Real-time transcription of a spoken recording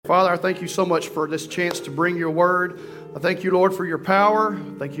Father, I thank you so much for this chance to bring your word. I thank you, Lord, for your power.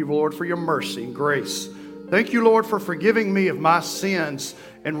 Thank you, Lord, for your mercy and grace. Thank you, Lord, for forgiving me of my sins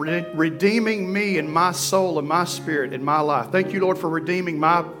and redeeming me and my soul and my spirit in my life. Thank you, Lord, for redeeming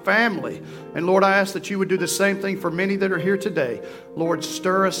my family. And Lord, I ask that you would do the same thing for many that are here today. Lord,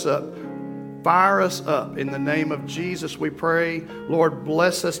 stir us up. Fire us up. In the name of Jesus, we pray. Lord,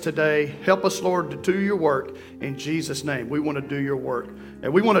 bless us today. Help us, Lord, to do your work. In Jesus' name, we want to do your work.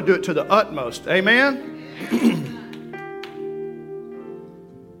 And we want to do it to the utmost. Amen?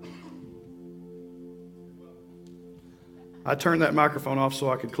 I turned that microphone off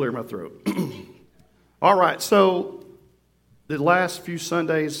so I could clear my throat. All right, so the last few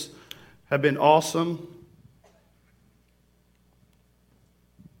Sundays have been awesome.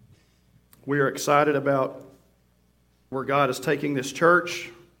 We are excited about where God is taking this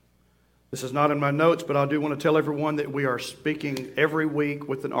church. This is not in my notes, but I do want to tell everyone that we are speaking every week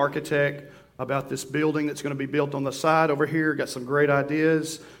with an architect about this building that's going to be built on the side over here. Got some great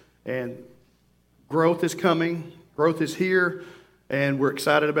ideas, and growth is coming. Growth is here, and we're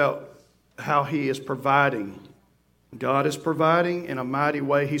excited about how He is providing. God is providing in a mighty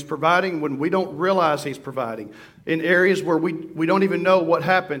way. He's providing when we don't realize He's providing. In areas where we don't even know what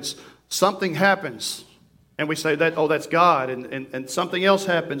happens, something happens, and we say, that's God, and something else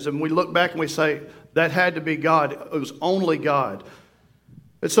happens, and we look back and we say, that had to be God. It was only God.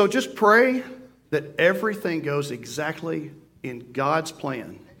 And so just pray that everything goes exactly in God's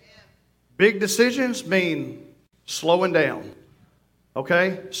plan. Big decisions mean slowing down.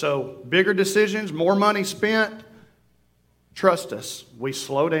 Okay? So bigger decisions, more money spent. Trust us. We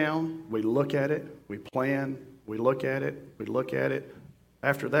slow down. We look at it. We plan. We look at it. We look at it.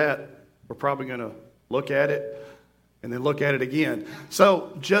 After that, we're probably going to look at it and then look at it again.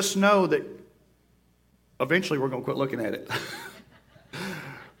 So just know that eventually we're going to quit looking at it.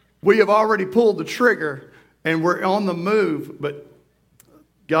 We have already pulled the trigger and we're on the move, but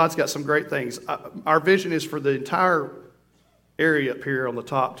God's got some great things. Our vision is for the entire area up here on the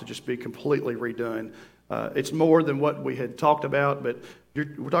top to just be completely redone. It's more than what we had talked about, but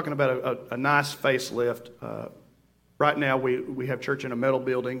we're talking about a nice facelift. Right now, we have church in a metal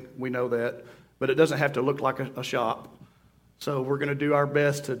building. We know that. But it doesn't have to look like a shop. So we're going to do our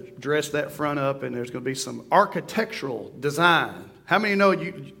best to dress that front up, and there's going to be some architectural design. How many know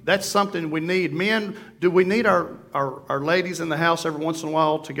that's something we need? Men, do we need our ladies in the house every once in a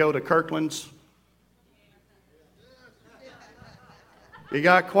while to go to Kirkland's? You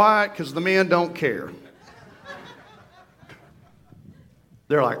got quiet because the men don't care.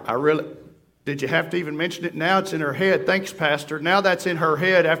 They're like, did you have to even mention it? Now it's in her head. Thanks, Pastor. Now that's in her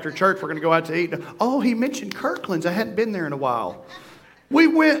head. After church, we're going to go out to eat. Oh, he mentioned Kirkland's. I hadn't been there in a while. We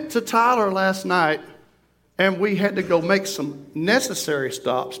went to Tyler last night, and we had to go make some necessary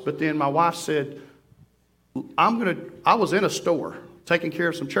stops. But then my wife said, I was in a store taking care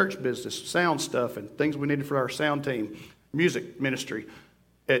of some church business, sound stuff, and things we needed for our sound team, music ministry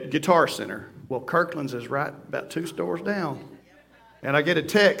at Guitar Center. Well, Kirkland's is right about 2 stores down. And I get a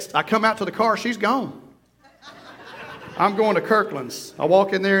text. I come out to the car. She's gone. I'm going to Kirkland's. I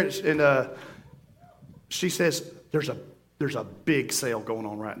walk in there, and she says, "There's a big sale going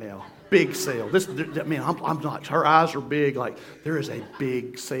on right now. Big sale. I'm not. Her eyes are big. Like there is a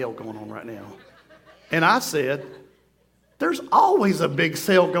big sale going on right now." And I said, "There's always a big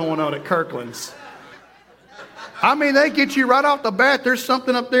sale going on at Kirkland's. I mean, they get you right off the bat. There's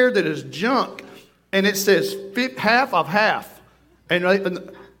something up there that is junk, and it says half of half." And I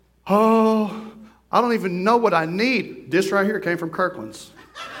don't even know what I need. This right here came from Kirkland's.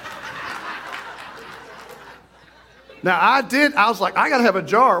 Now, I was like, I got to have a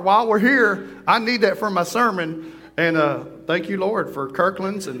jar. While we're here, I need that for my sermon. And thank you, Lord, for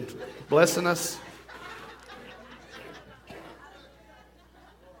Kirkland's and blessing us.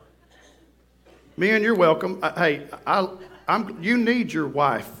 Men, you're welcome. You need your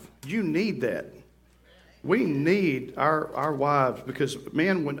wife. You need that. We need our wives because,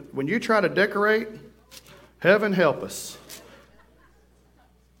 man, when you try to decorate, heaven help us.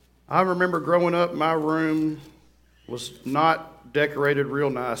 I remember growing up, my room was not decorated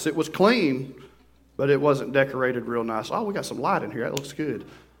real nice. It was clean, but it wasn't decorated real nice. Oh, we got some light in here. That looks good.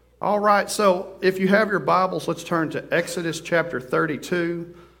 All right, so if you have your Bibles, let's turn to Exodus chapter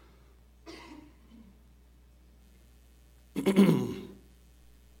 32.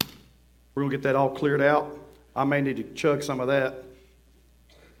 We're going to get that all cleared out. I may need to chug some of that.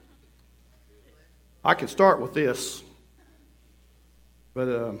 I can start with this.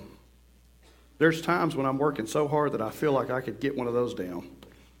 But there's times when I'm working so hard that I feel like I could get one of those down.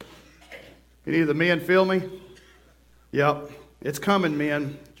 Can any of the men feel me? Yep. It's coming,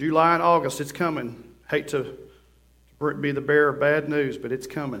 men. July and August, it's coming. Hate to be the bearer of bad news, but it's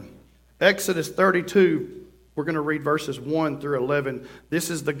coming. Exodus 32, we're going to read verses 1 through 11. This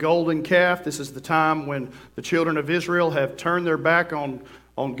is the golden calf. This is the time when the children of Israel have turned their back on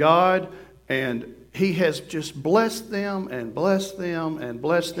God, and He has just blessed them and blessed them and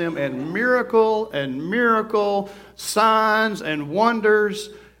blessed them, and miracle, signs and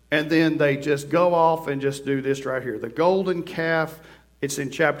wonders, and then they just go off and just do this right here. The golden calf, it's in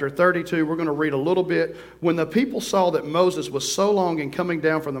chapter 32. We're going to read a little bit. When the people saw that Moses was so long in coming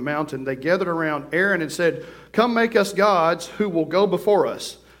down from the mountain, they gathered around Aaron and said, "Come make us gods who will go before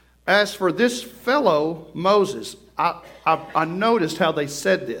us. As for this fellow Moses," I noticed how they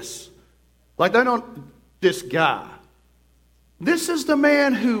said this. Like they don't, this guy. This is the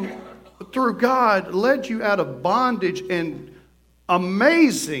man who, through God, led you out of bondage and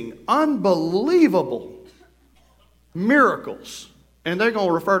amazing, unbelievable miracles. And they're going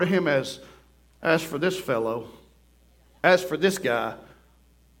to refer to him as for this fellow, as for this guy.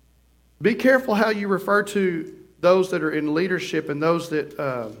 Be careful how you refer to those that are in leadership and those that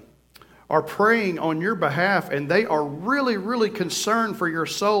are praying on your behalf, and they are really, really concerned for your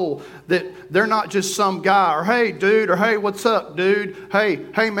soul, that they're not just some guy, or hey, dude, or hey, what's up, dude?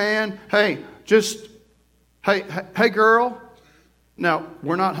 Hey, man, hey, hey, girl. Now,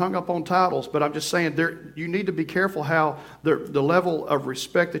 we're not hung up on titles, but I'm just saying you need to be careful how the level of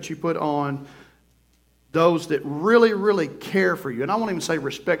respect that you put on those that really, really care for you. And I won't even say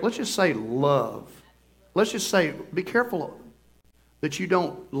respect. Let's just say love. Let's just say be careful that you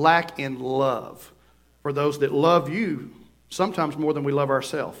don't lack in love for those that love you sometimes more than we love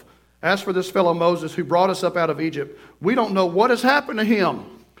ourselves. As for this fellow Moses who brought us up out of Egypt, we don't know what has happened to him.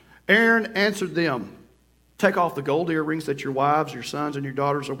 Aaron answered them, "Take off the gold earrings that your wives, your sons, and your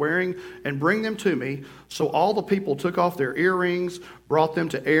daughters are wearing and bring them to me." So all the people took off their earrings, brought them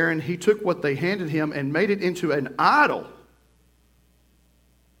to Aaron. He took what they handed him and made it into an idol.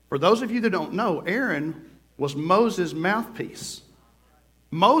 For those of you that don't know, Aaron was Moses' mouthpiece.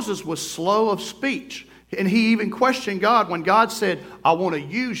 Moses was slow of speech. And he even questioned God when God said, "I want to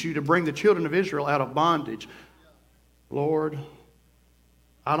use you to bring the children of Israel out of bondage." Lord,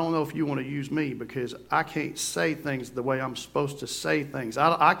 I don't know if you want to use me because I can't say things the way I'm supposed to say things.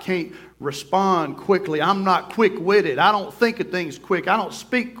 I can't respond quickly. I'm not quick-witted. I don't think of things quick. I don't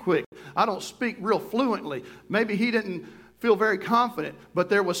speak quick. I don't speak real fluently. Maybe he didn't feel very confident, but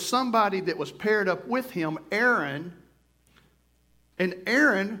there was somebody that was paired up with him, Aaron, and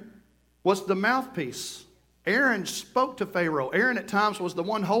Aaron was the mouthpiece. Aaron spoke to Pharaoh. Aaron at times was the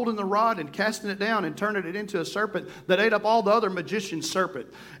one holding the rod and casting it down and turning it into a serpent that ate up all the other magicians' serpent.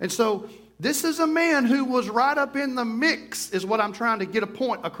 And so this is a man who was right up in the mix, is what I'm trying to get a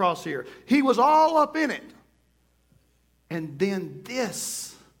point across here. He was all up in it. And then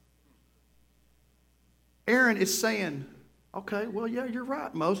this. Aaron is saying, okay, well, yeah, you're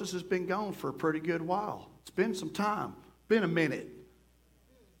right. Moses has been gone for a pretty good while. It's been some time. Been a minute.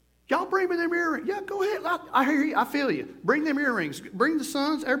 Y'all bring me them earrings. Yeah, go ahead. I hear you. I feel you. Bring them earrings. Bring the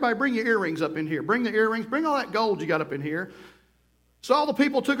sons. Everybody bring your earrings up in here. Bring the earrings. Bring all that gold you got up in here. So all the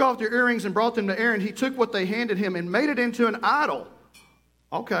people took off their earrings and brought them to Aaron. He took what they handed him and made it into an idol.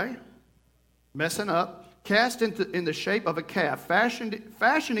 Okay. Messing up. Cast in the shape of a calf.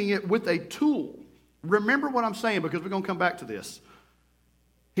 Fashioning it with a tool. Remember what I'm saying because we're going to come back to this.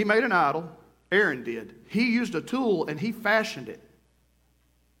 He made an idol. Aaron did. He used a tool and he fashioned it.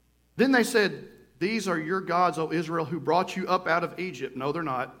 Then they said, "These are your gods, O Israel, who brought you up out of Egypt." No, they're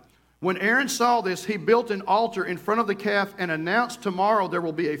not. When Aaron saw this, he built an altar in front of the calf and announced, "Tomorrow there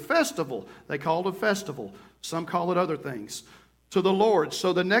will be a festival." They called it a festival. Some call it other things. "To the Lord."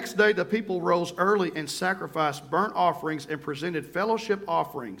 So the next day the people rose early and sacrificed burnt offerings and presented fellowship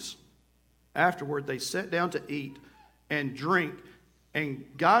offerings. Afterward they sat down to eat and drink and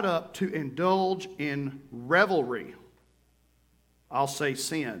got up to indulge in revelry. I'll say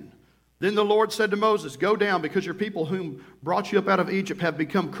sin. Then the Lord said to Moses, "Go down, because your people whom brought you up out of Egypt have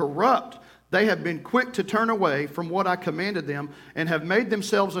become corrupt. They have been quick to turn away from what I commanded them and have made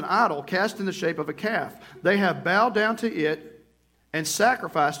themselves an idol cast in the shape of a calf. They have bowed down to it and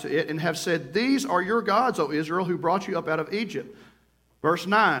sacrificed to it and have said, 'These are your gods, O Israel, who brought you up out of Egypt.'" Verse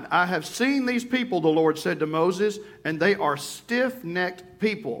 9, "I have seen these people," the Lord said to Moses, "and they are stiff-necked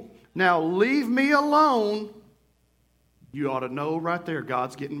people. Now leave me alone." You ought to know right there,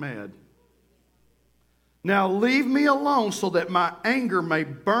 God's getting mad. "Now leave me alone so that my anger may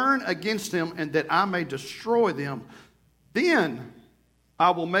burn against them and that I may destroy them. Then I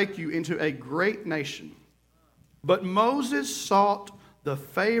will make you into a great nation." But Moses sought the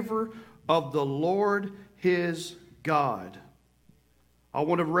favor of the Lord his God. I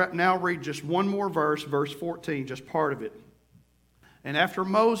want to now read just one more verse, verse 14, just part of it. And after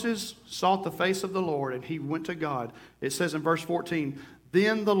Moses sought the face of the Lord and he went to God, it says in verse 14,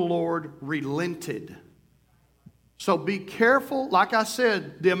 then the Lord relented. So be careful, like I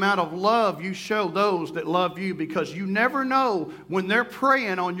said, the amount of love you show those that love you, because you never know when they're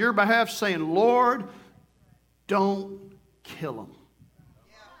praying on your behalf saying, Lord, don't kill them.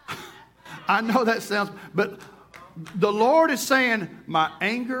 I know that sounds, but the Lord is saying, my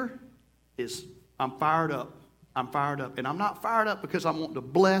anger is, I'm fired up. I'm fired up. And I'm not fired up because I want to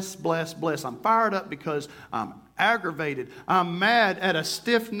bless. I'm fired up because I'm aggravated. I'm mad at a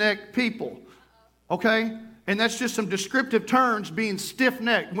stiff-necked people. Okay? And that's just some descriptive terms, being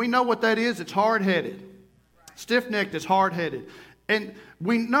stiff-necked. We know what that is. It's hard-headed. Stiff-necked is hard-headed. And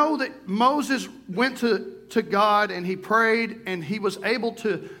we know that Moses went to God and he prayed and he was able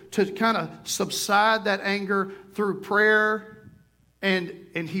to kind of subside that anger through prayer.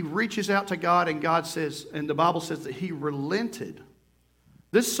 And he reaches out to God, and God says, and the Bible says that he relented.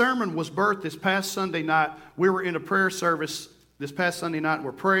 This sermon was birthed this past Sunday night. We were in a prayer service this past Sunday night, and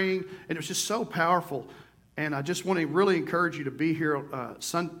we're praying, and it was just so powerful. And I just want to really encourage you to be here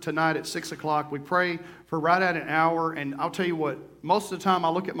tonight at 6 o'clock. We pray for right at an hour, and I'll tell you what, most of the time I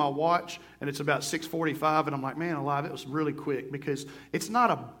look at my watch, and it's about 6:45, and I'm like, man alive, it was really quick, because it's not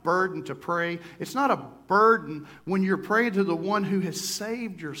a burden to pray. It's not a burden when you're praying to the one who has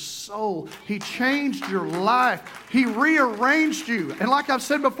saved your soul. He changed your life. He rearranged you. And like I've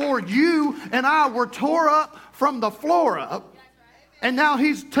said before, you and I were tore up from the floor up. And now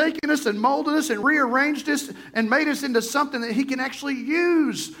he's taken us and molded us and rearranged us and made us into something that he can actually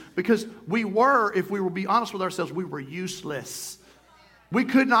use. Because we were, if we will be honest with ourselves, we were useless. We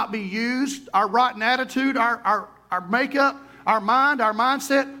could not be used. Our rotten attitude, our makeup, our mind, our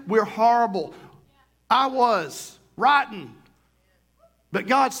mindset, we're horrible. I was rotten. But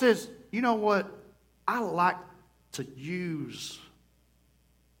God says, you know what? I like to use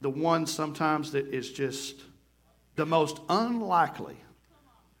the one sometimes that is just the most unlikely.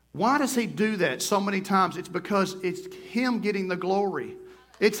 Why does he do that so many times? It's because it's him getting the glory.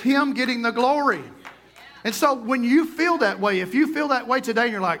 It's him getting the glory. And so when you feel that way, if you feel that way today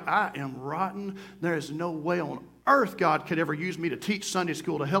and you're like, I am rotten, there is no way on earth God could ever use me to teach Sunday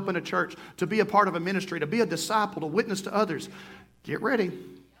school, to help in a church, to be a part of a ministry, to be a disciple, to witness to others. Get ready.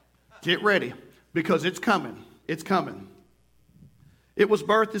 Get ready, because it's coming. It's coming. It was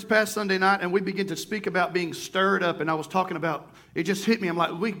birthed this past Sunday night, and we began to speak about being stirred up. And I was talking about, it just hit me. I'm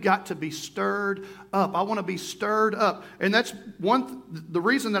like, we got to be stirred up. I want to be stirred up. And that's the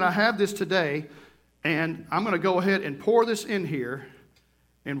reason that I have this today. And I'm going to go ahead and pour this in here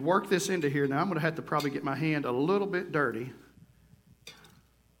and work this into here. Now, I'm going to have to probably get my hand a little bit dirty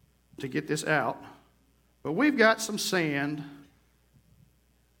to get this out. But we've got some sand.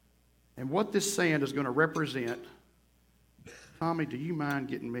 And what this sand is going to represent, Tommy, do you mind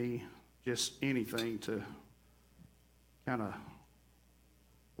getting me just anything to kind of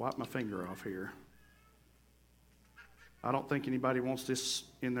wipe my finger off here? I don't think anybody wants this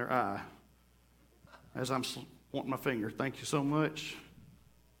in their eye as I'm wanting my finger. Thank you so much.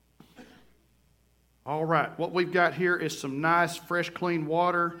 All right, what we've got here is some nice, fresh, clean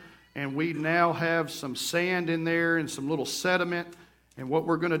water, and we now have some sand in there and some little sediment. And what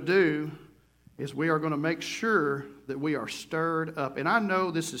we're going to do is we are going to make sure that we are stirred up. And I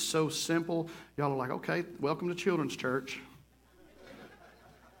know this is so simple. Y'all are like, okay, welcome to Children's Church.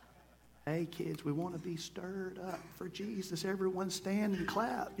 Hey, kids, we want to be stirred up for Jesus. Everyone stand and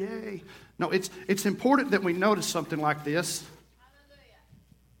clap. Yay. No, it's important that we notice something like this.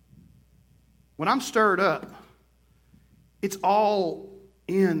 When I'm stirred up, it's all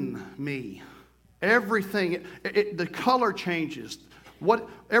in me. Everything, the color changes.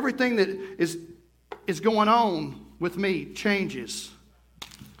 Everything that is going on with me changes.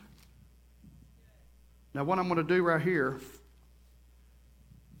 Now, what I'm going to do right here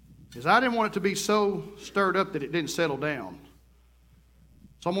is I didn't want it to be so stirred up that it didn't settle down.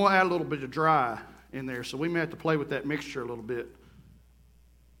 So I'm going to add a little bit of dry in there. So we may have to play with that mixture a little bit.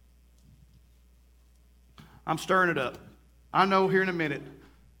 I'm stirring it up. I know here in a minute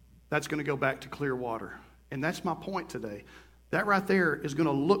that's going to go back to clear water. And that's my point today. That right there is going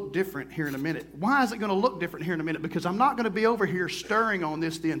to look different here in a minute. Why is it going to look different here in a minute? Because I'm not going to be over here stirring on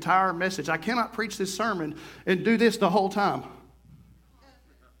this the entire message. I cannot preach this sermon and do this the whole time.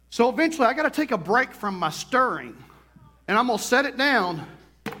 So eventually I got to take a break from my stirring. And I'm going to set it down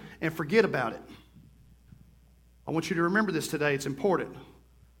and forget about it. I want you to remember this today. It's important.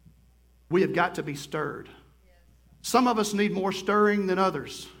 We have got to be stirred. Some of us need more stirring than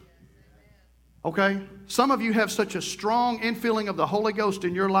others. Okay? Some of you have such a strong infilling of the Holy Ghost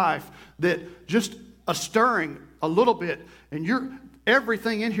in your life that just a stirring a little bit and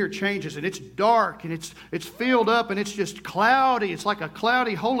everything in here changes and it's dark and it's filled up and it's just cloudy. It's like a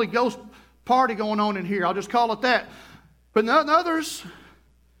cloudy Holy Ghost party going on in here. I'll just call it that. But in others,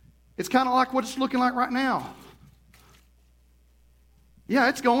 it's kind of like what it's looking like right now. Yeah,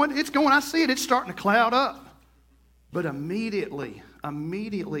 it's going. I see it. It's starting to cloud up. But immediately,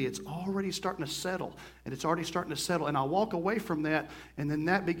 it's already starting to settle. And it's already starting to settle. And I walk away from that, and then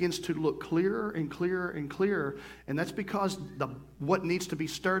that begins to look clearer and clearer and clearer. And that's because what needs to be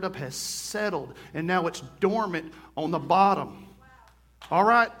stirred up has settled. And now it's dormant on the bottom. All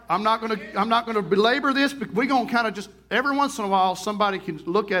right, I'm not going to belabor this, but we're going to kind of just, every once in a while, somebody can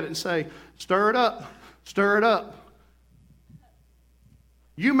look at it and say, stir it up, stir it up.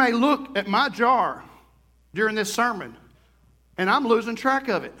 You may look at my jar during this sermon, and I'm losing track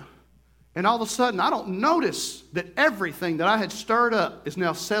of it. And all of a sudden, I don't notice that everything that I had stirred up is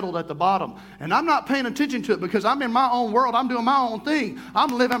now settled at the bottom. And I'm not paying attention to it because I'm in my own world. I'm doing my own thing.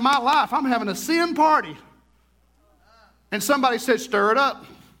 I'm living my life. I'm having a sin party. And somebody said, stir it up.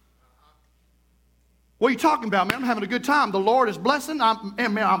 What are you talking about, man? I'm having a good time. The Lord is blessing.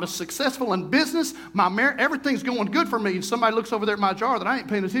 I'm successful in business. Everything's going good for me. And somebody looks over there at my jar that I ain't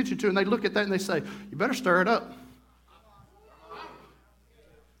paying attention to, and they look at that and they say, you better stir it up.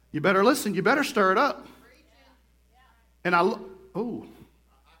 You better listen. You better stir it up. And I look, oh,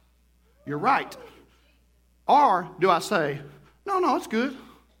 you're right. Or do I say, no, it's good.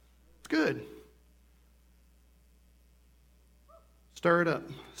 It's good. Stir it up.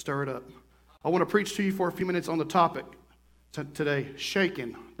 Stir it up. I want to preach to you for a few minutes on the topic today.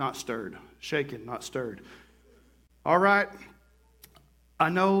 Shaken, not stirred. Shaken, not stirred. All right. I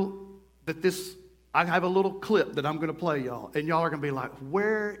know that I have a little clip that I'm going to play y'all. And y'all are going to be like,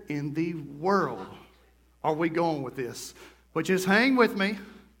 where in the world are we going with this? But just hang with me.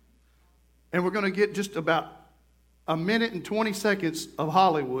 And we're going to get just about a minute and 20 seconds of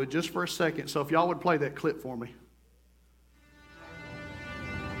Hollywood just for a second. So if y'all would play that clip for me.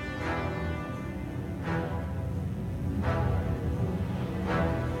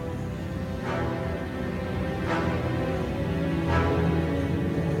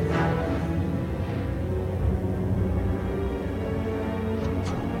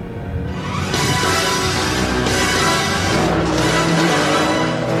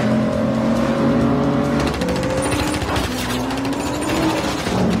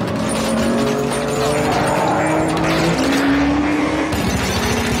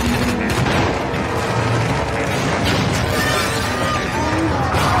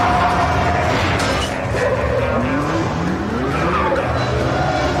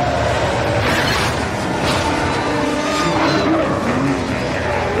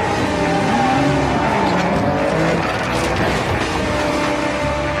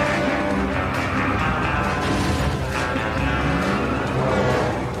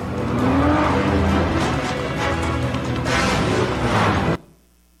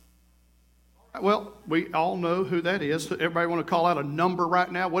 Well, we all know who that is. Everybody want to call out a number right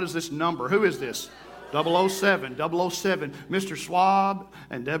now? What is this number? Who is this? 007, 007, Mr. Schwab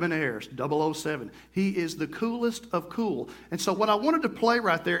and Debonair's 007. He is the coolest of cool. And so what I wanted to play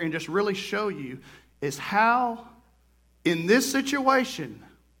right there and just really show you is how in this situation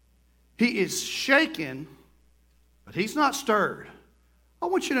he is shaken, but he's not stirred. I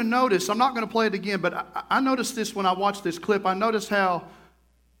want you to notice, I'm not going to play it again, but I noticed this when I watched this clip. I noticed how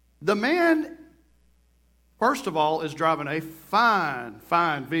the man, first of all, is driving a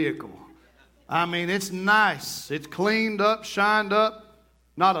fine vehicle. I mean, it's nice. It's cleaned up, shined up,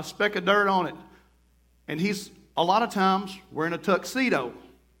 not a speck of dirt on it. And he's, a lot of times, wearing a tuxedo,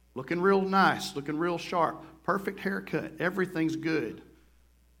 looking real nice, looking real sharp, perfect haircut, everything's good.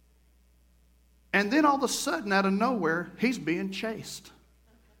 And then all of a sudden, out of nowhere, he's being chased.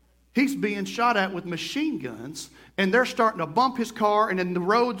 He's being shot at with machine guns, and they're starting to bump his car, and then the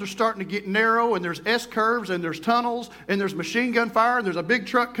roads are starting to get narrow, and there's S-curves, and there's tunnels, and there's machine gun fire, and there's a big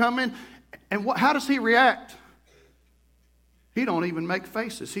truck coming. And how does he react? He don't even make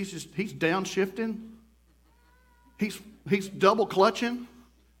faces. He's downshifting. He's double clutching.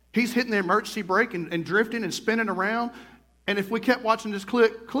 He's hitting the emergency brake and drifting and spinning around. And if we kept watching this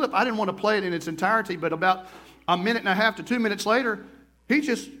clip, I didn't want to play it in its entirety, but about a minute and a half to 2 minutes later, he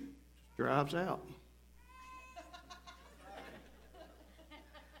just drives out.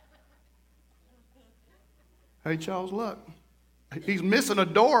 Hey, y'all's luck. He's missing a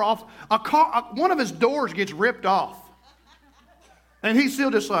door off. A car, one of his doors gets ripped off. And he's still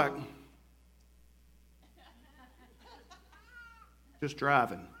just like, just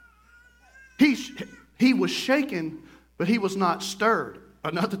driving. He was shaken, but he was not stirred.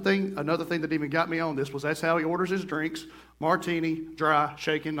 Another thing that even got me on this was that's how he orders his drinks. Martini, dry,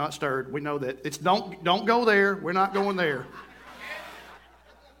 shaken, not stirred. We know that. It's don't go there. We're not going there.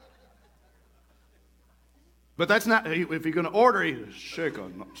 But that's not, if you're going to order, he's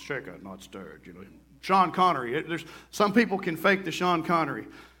shaken, not stirred. You know, Sean Connery. There's some people can fake the Sean Connery.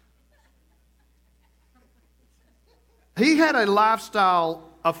 He had a lifestyle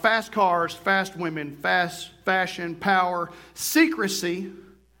of fast cars, fast women, fast fashion, power, secrecy,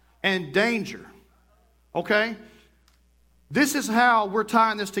 and danger. Okay? This is how we're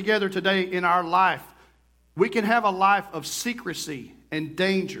tying this together today in our life. We can have a life of secrecy and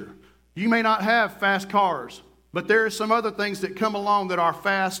danger. You may not have fast cars, but there are some other things that come along that are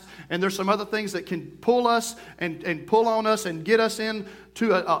fast, and there's some other things that can pull us and pull on us and get us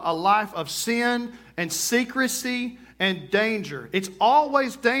into a life of sin and secrecy and danger. It's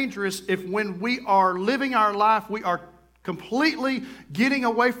always dangerous if when we are living our life, we are completely getting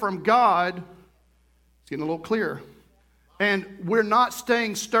away from God. It's getting a little clearer. And we're not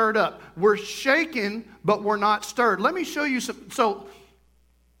staying stirred up. We're shaken, but we're not stirred. Let me show you some. So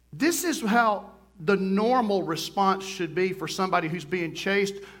this is how the normal response should be for somebody who's being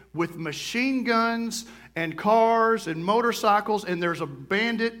chased with machine guns and cars and motorcycles, and there's a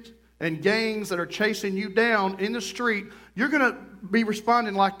bandit and gangs that are chasing you down in the street. You're going to be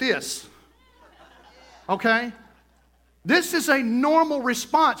responding like this. Okay? This is a normal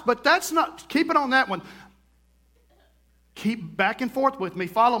response, but that's not, keep it on that one. Keep back and forth with me.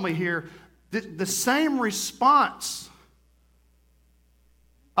 Follow me here. The same response,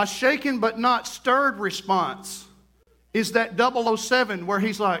 a shaken but not stirred response, is that 007 where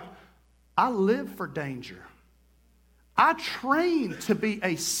he's like, I live for danger. I train to be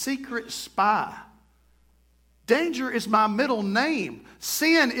a secret spy. Danger is my middle name.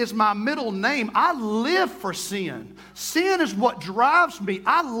 Sin is my middle name. I live for sin. Sin is what drives me.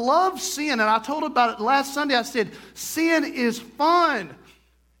 I love sin. And I told about it last Sunday. I said, sin is fun.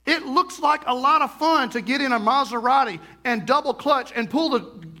 It looks like a lot of fun to get in a Maserati and double clutch and pull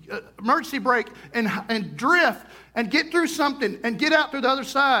the emergency brake and drift and get through something and get out through the other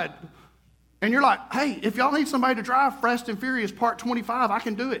side. And you're like, hey, if y'all need somebody to drive Fast and Furious Part 25, I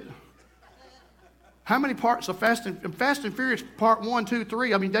can do it. How many parts of Fast and Furious Part 1, 2,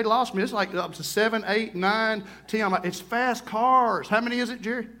 3? I mean, they lost me. It's like up to 7, 8, 9, 10. I'm like, it's fast cars. How many is it,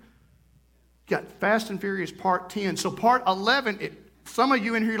 Jerry? You got Fast and Furious Part 10. So Part 11, some of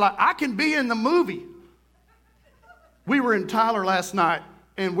you in here are like, I can be in the movie. We were in Tyler last night,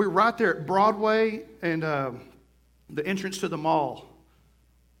 and we're right there at Broadway and the entrance to the mall.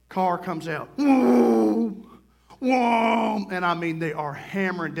 Car comes out. Whoa, whoa, and I mean they are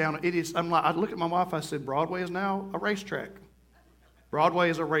hammering down. It is. I'm like, I look at my wife. I said, Broadway is now a racetrack. Broadway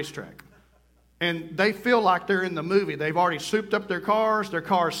is a racetrack, and they feel like they're in the movie. They've already souped up their cars. Their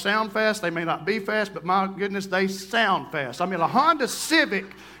cars sound fast. They may not be fast, but my goodness, they sound fast. I mean, a Honda Civic.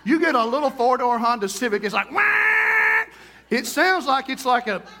 You get a little 4-door Honda Civic. It's like, wah! It sounds like it's like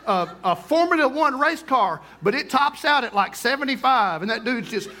a Formula One race car, but it tops out at like 75, and that dude's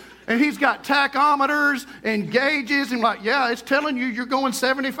just, and he's got tachometers and gauges, and like, yeah, it's telling you you're going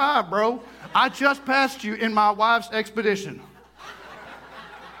 75, bro. I just passed you in my wife's Expedition.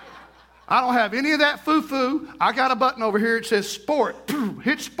 I don't have any of that foo-foo. I got a button over here. It says sport.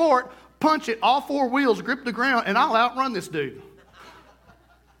 Hit sport, punch it, all 4 wheels grip the ground, and I'll outrun this dude.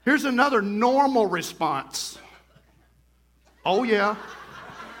 Here's another normal response. Oh, yeah.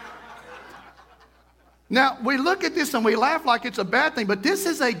 Now, we look at this and we laugh like it's a bad thing, but this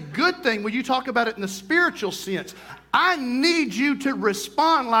is a good thing when you talk about it in the spiritual sense. I need you to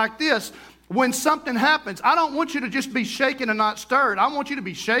respond like this when something happens. I don't want you to just be shaken and not stirred. I want you to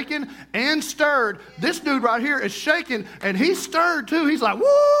be shaken and stirred. This dude right here is shaken, and he's stirred too. He's like,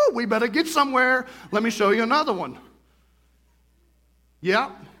 woo, we better get somewhere. Let me show you another one. Yeah.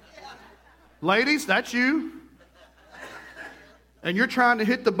 Ladies, that's you. And you're trying to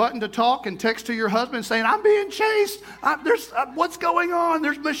hit the button to talk and text to your husband saying, I'm being chased. What's going on?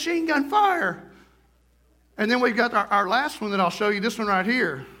 There's machine gun fire. And then we've got our last one that I'll show you, this one right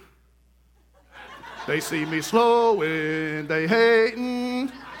here. They see me slowing, they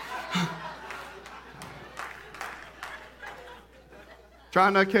hating.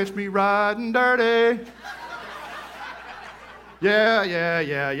 Trying to catch me riding dirty. Yeah.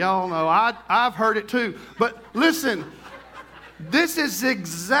 Y'all know. I've heard it too. But listen. This is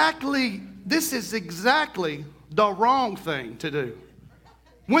exactly the wrong thing to do.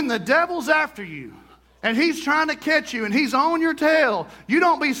 When the devil's after you and he's trying to catch you and he's on your tail, you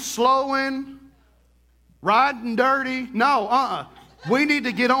don't be slowing, riding dirty. No, We need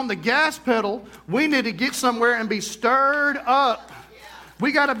to get on the gas pedal. We need to get somewhere and be stirred up.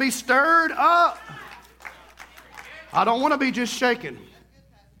 We got to be stirred up. I don't want to be just shaken.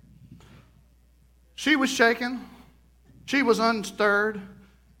 She was shaken. She was unstirred.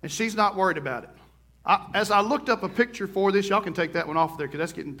 And she's not worried about it. As I looked up a picture for this, y'all can take that one off there because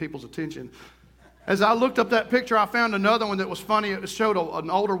that's getting people's attention. As I looked up that picture, I found another one that was funny. It showed an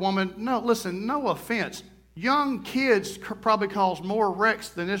older woman. No, listen, no offense. Young kids probably cause more wrecks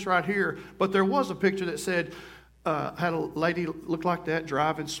than this right here. But there was a picture that said, had a lady look like that,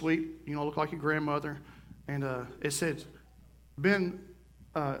 driving sweet, look like your grandmother. And it said,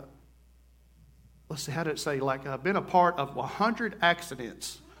 let's see, how did it say? Been a part of 100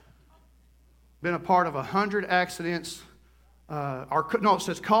 accidents. Been a part of 100 accidents. It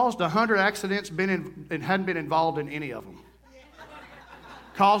says caused 100 accidents, and hadn't been involved in any of them.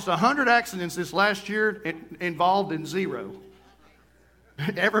 Caused 100 accidents this last year, involved in 0.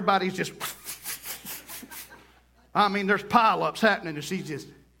 Everybody's just, there's pile-ups happening, and she's just.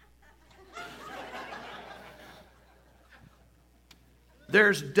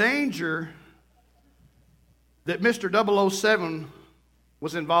 There's danger that Mr. 007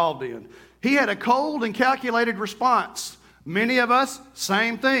 was involved in. He had a cold and calculated response. Many of us,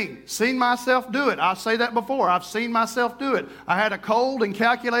 same thing. Seen myself do it. I'll say that before. I've seen myself do it. I had a cold and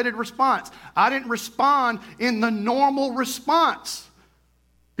calculated response. I didn't respond in the normal response.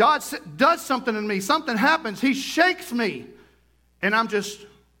 God does something in me. Something happens. He shakes me. And I'm just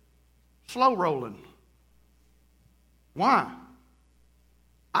slow rolling. Why?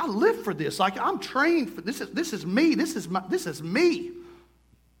 I live for this. I'm trained for this. This is me. This is me.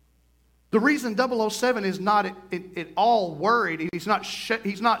 The reason 007 is not at all worried, he's not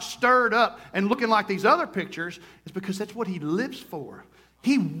stirred up and looking like these other pictures, is because that's what he lives for.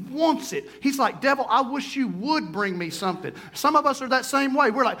 He wants it. He's like, devil, I wish you would bring me something. Some of us are that same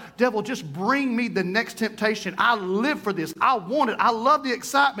way. We're like, devil, just bring me the next temptation. I live for this. I want it. I love the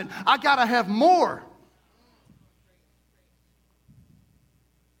excitement. I got to have more.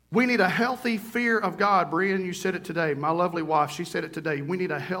 We need a healthy fear of God. Brian, you said it today. My lovely wife, she said it today. We need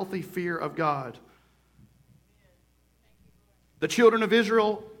a healthy fear of God. The children of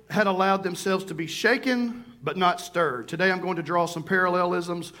Israel had allowed themselves to be shaken but not stirred. Today I'm going to draw some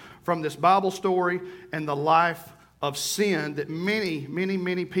parallelisms from this Bible story and the life of sin that many, many,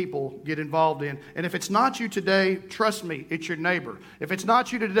 many people get involved in. And if it's not you today, trust me, it's your neighbor. If it's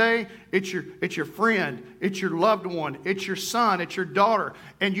not you today, it's your friend, it's your loved one, it's your son, it's your daughter.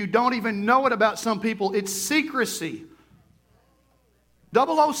 And you don't even know it about some people. It's secrecy.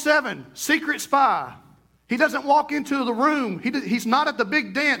 007, secret spy. He doesn't walk into the room. He's not at the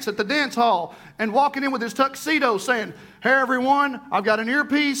big dance at the dance hall and walking in with his tuxedo saying, "Hey everyone, I've got an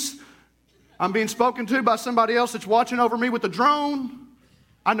earpiece. I'm being spoken to by somebody else that's watching over me with a drone.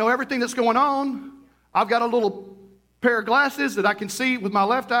 I know everything that's going on. I've got a little pair of glasses that I can see with my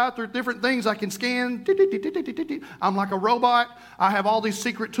left eye through different things I can scan. I'm like a robot. I have all these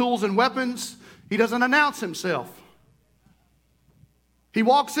secret tools and weapons." He doesn't announce himself. He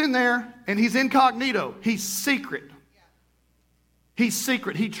walks in there and he's incognito. He's secret. He's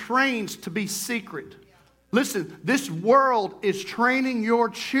secret. He trains to be secret. Listen, this world is training your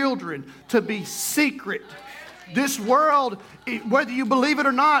children to be secret. This world, whether you believe it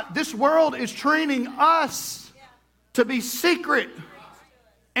or not, this world is training us to be secret.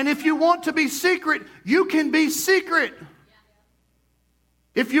 And if you want to be secret, you can be secret.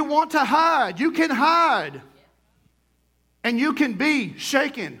 If you want to hide, you can hide. And you can be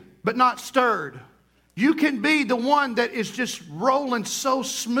shaken, but not stirred. You can be the one that is just rolling so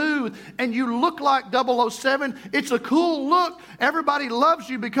smooth and you look like 007. It's a cool look. Everybody loves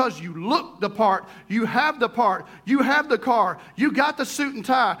you because you look the part. You have the part. You have the car. You got the suit and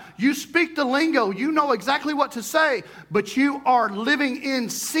tie. You speak the lingo. You know exactly what to say, but you are living in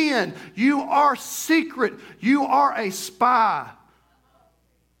sin. You are secret. You are a spy.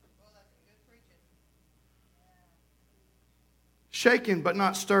 Shaken but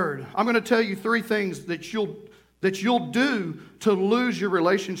not stirred. I'm going to tell you 3 things that you'll do to lose your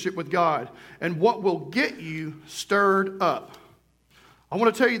relationship with God and what will get you stirred up. I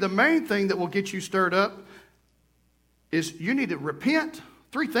want to tell you the main thing that will get you stirred up is you need to repent.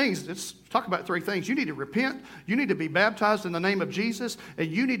 3 things. Let's talk about 3 things. You need to repent. You need to be baptized in the name of Jesus.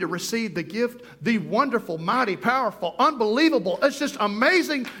 And you need to receive the gift, the wonderful, mighty, powerful, unbelievable, it's just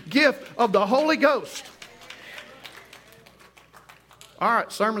amazing gift of the Holy Ghost. All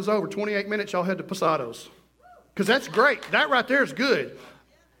right, sermon's over. 28 minutes, y'all head to Posados. Because that's great. That right there is good.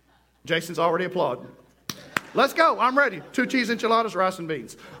 Jason's already applauding. Let's go. I'm ready. 2 cheese enchiladas, rice and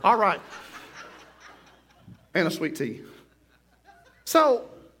beans. All right. And a sweet tea. So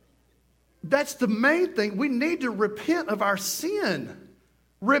that's the main thing. We need to repent of our sin.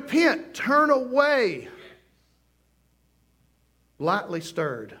 Repent. Turn away. Lightly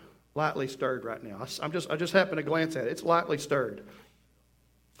stirred. Lightly stirred right now. I just happened to glance at it. It's lightly stirred.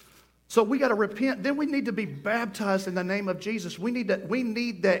 So we got to repent. Then we need to be baptized in the name of Jesus. We need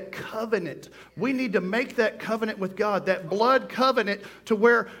that covenant. We need to make that covenant with God, that blood covenant, to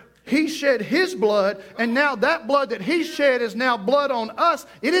where He shed His blood, and now that blood that He shed is now blood on us.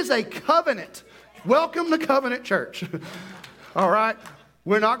 It is a covenant. Welcome to Covenant Church. All right?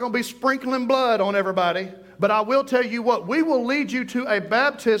 We're not going to be sprinkling blood on everybody, but I will tell you what, we will lead you to a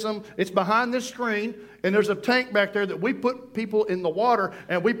baptism. It's behind this screen, and there's a tank back there that we put people in the water,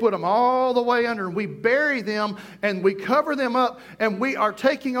 and we put them all the way under, and we bury them, and we cover them up, and we are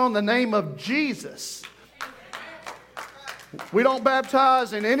taking on the name of Jesus. We don't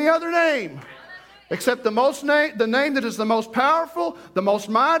baptize in any other name except the name that is the most powerful, the most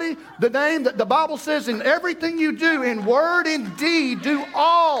mighty, the name that the Bible says in everything you do, in word and deed, do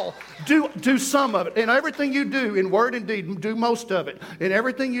some of it. In everything you do, in word and deed, do most of it. In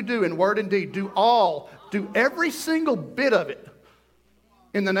everything you do, in word and deed, do every single bit of it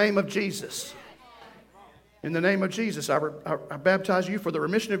in the name of Jesus. In the name of Jesus, I baptize you for the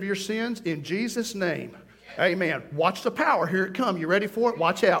remission of your sins in Jesus' name. Amen. Watch the power. Here it come. You ready for it?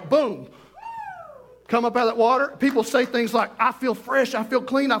 Watch out. Boom. Come up out of that water. People say things like, I feel fresh, I feel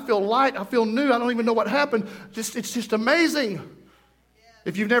clean, I feel light, I feel new, I don't even know what happened. It's just amazing.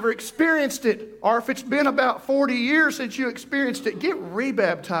 If you've never experienced it, or if it's been about 40 years since you experienced it, get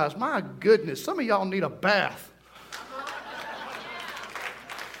rebaptized. My goodness, some of y'all need a bath.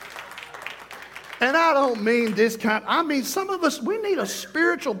 And I don't mean this kind. I mean, some of us, we need a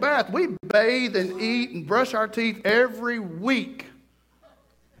spiritual bath. We bathe and eat and brush our teeth every week.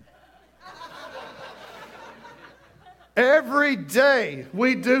 Every day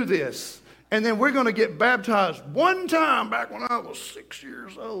we do this. And then we're going to get baptized one time back when I was 6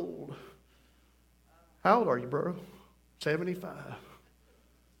 years old. How old are you, bro? 75.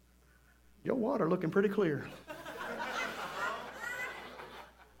 Your water looking pretty clear.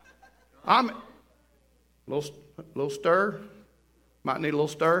 I'm little stir. Might need a little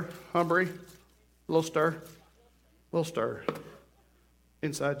stir. Humbry. Little stir.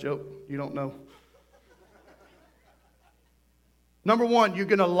 Inside joke. You don't know. Number one, you're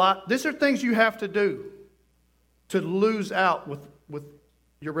going to lie. These are things you have to do to lose out with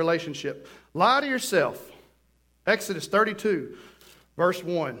your relationship. Lie to yourself. Exodus 32, verse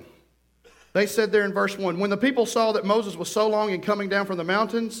 1. They said there in verse 1, when the people saw that Moses was so long in coming down from the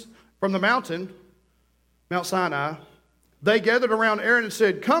mountain, Mount Sinai, they gathered around Aaron and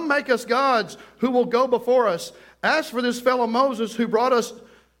said, come make us gods who will go before us. As for this fellow Moses who brought us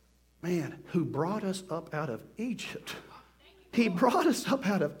up out of Egypt. He brought us up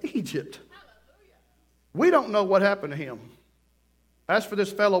out of Egypt. We don't know what happened to him. As for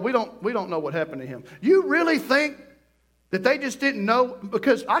this fellow, we don't know what happened to him. You really think that they just didn't know?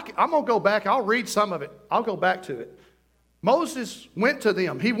 Because I'm going to go back. I'll read some of it. I'll go back to it. Moses went to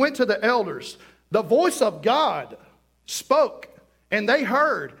them. He went to the elders. The voice of God spoke, and they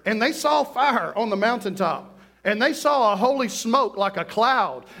heard, and they saw fire on the mountaintop, and they saw a holy smoke like a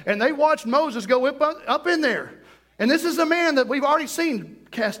cloud, and they watched Moses go up in there. And this is a man that we've already seen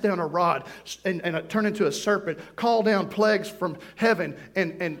cast down a rod and turn into a serpent, call down plagues from heaven.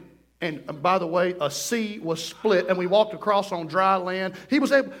 And by the way, a sea was split and we walked across on dry land. He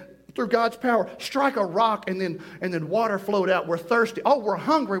was able, through God's power, strike a rock and then water flowed out. We're thirsty. Oh, we're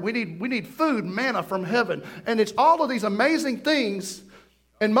hungry. We need food, manna from heaven. And it's all of these amazing things.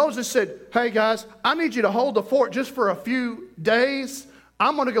 And Moses said, hey guys, I need you to hold the fort just for a few days.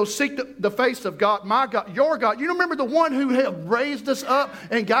 I'm going to go seek the face of God, my God, your God. You remember the one who had raised us up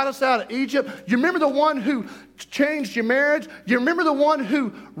and got us out of Egypt? You remember the one who changed your marriage? You remember the one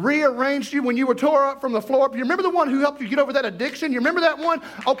who rearranged you when you were tore up from the floor up? You remember the one who helped you get over that addiction? You remember that one?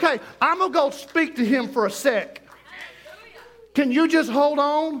 Okay, I'm going to go speak to him for a sec. Can you just hold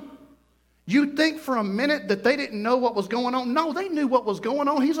on? You think for a minute that they didn't know what was going on? No, they knew what was going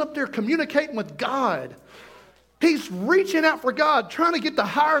on. He's up there communicating with God. He's reaching out for God, trying to get the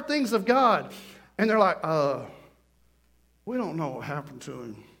higher things of God. And they're like, we don't know what happened to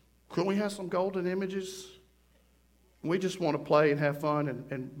him. Can we have some golden images? We just want to play and have fun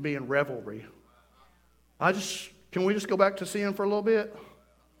and be in revelry. Can we just go back to seeing for a little bit?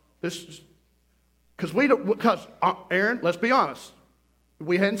 Because Aaron, let's be honest.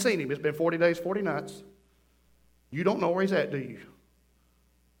 We hadn't seen him. It's been 40 days, 40 nights. You don't know where he's at, do you?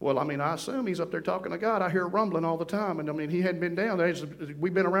 Well, I assume he's up there talking to God. I hear rumbling all the time. And he hadn't been down there.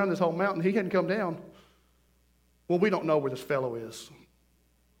 We've been around this whole mountain. He hadn't come down. well, we don't know where this fellow is.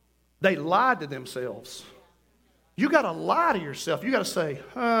 They lied to themselves. You got to lie to yourself. You got to say,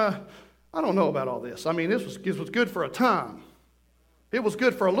 I don't know about all this. I mean, this was good for a time. It was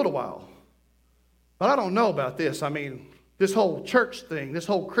good for a little while. But I don't know about this. I mean, this whole church thing, this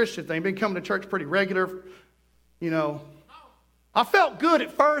whole Christian thing, been coming to church pretty regular, you know. I felt good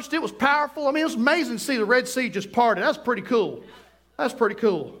at first. It was powerful. I mean, it was amazing to see the Red Sea just parted. That's pretty cool. That's pretty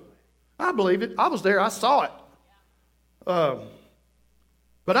cool. I believe it. I was there. I saw it.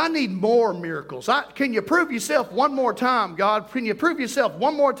 But I need more miracles. Can you prove yourself one more time, God? Can you prove yourself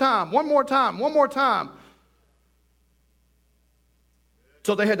one more time, one more time, one more time?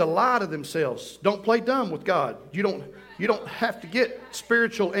 So they had to lie to themselves. Don't play dumb with God. You don't have to get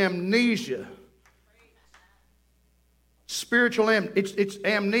spiritual amnesia. Spiritual it's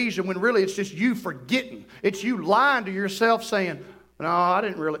amnesia when really it's just you forgetting. It's you lying to yourself saying, no, I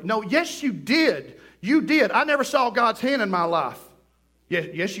didn't really. No, yes, you did. You did. I never saw God's hand in my life.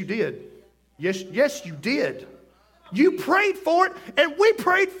 Yes, you did. Yes, you did. You prayed for it, and we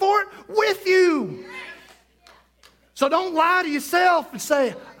prayed for it with you. So don't lie to yourself and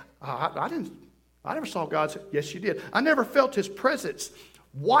say, I never saw God's hand. Yes, you did. I never felt His presence,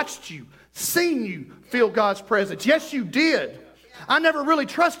 watched you, seen you feel God's presence. Yes, you did. I never really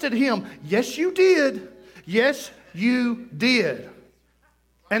trusted Him. Yes, you did. Yes, you did.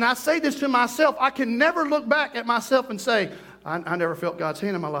 And I say this to myself. I can never look back at myself and say, I never felt God's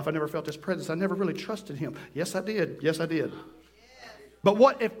hand in my life. I never felt His presence. I never really trusted Him. Yes, I did. Yes, I did. But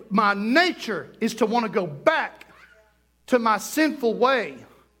what if my nature is to want to go back to my sinful way?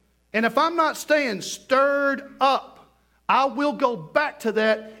 And if I'm not staying stirred up, I will go back to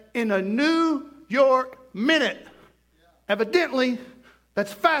that in a New York minute. Evidently,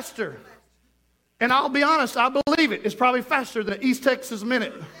 that's faster. And I'll be honest, I believe it. It's probably faster than an East Texas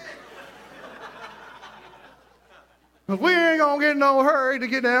minute. But we ain't going to get in no hurry to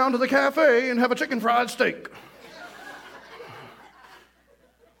get down to the cafe and have a chicken fried steak.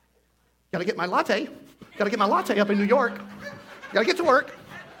 Got to get my latte. Got to get my latte up in New York. Got to get to work.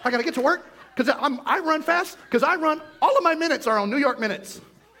 I got to get to work because I run fast because all of my minutes are on New York minutes.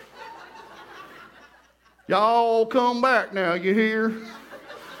 Y'all come back now, you hear?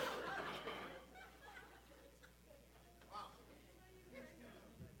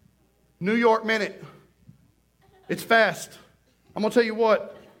 New York minute. It's fast. I'm going to tell you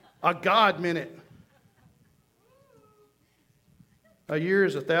what, a God minute. A year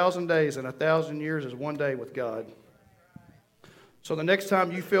is 1,000 days, and 1,000 years is one day with God. So the next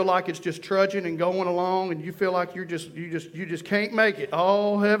time you feel like it's just trudging and going along, and you feel like you just can't make it.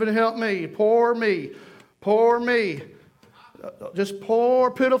 Oh, heaven help me, poor me, just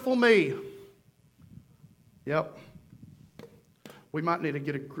poor pitiful me. Yep. We might need to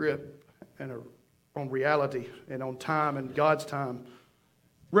get a grip on reality and on time and God's time.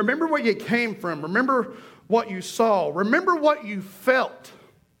 Remember where you came from. Remember what you saw. Remember what you felt.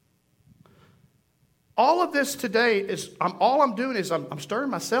 All of this today is, all I'm doing is I'm stirring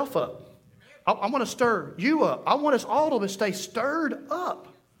myself up. I want to stir you up. I want us all to stay stirred up.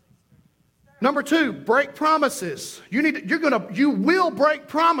 Number 2, break promises. You will break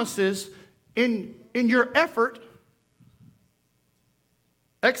promises in your effort.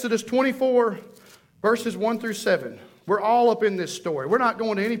 Exodus 24, verses 1 through 7. We're all up in this story. We're not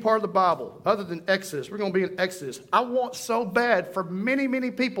going to any part of the Bible other than Exodus. We're going to be in Exodus. I want so bad for many,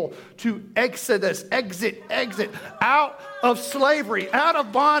 many people to exit out of slavery, out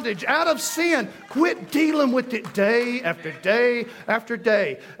of bondage, out of sin. Quit dealing with it day after day after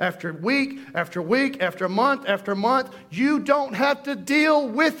day, after week after week, after month. You don't have to deal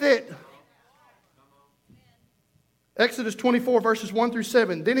with it. Exodus 24, verses 1 through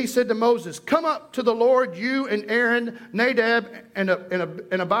 7. Then he said to Moses, "Come up to the Lord, you and Aaron, Nadab, and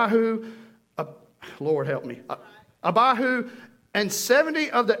Abihu." Lord help me. Abihu and 70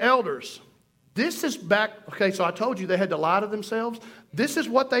 of the elders. This is back. Okay, so I told you they had to lie to themselves. This is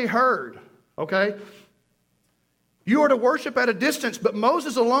what they heard. Okay. You are to worship at a distance, but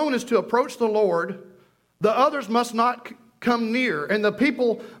Moses alone is to approach the Lord. The others must not come near, and the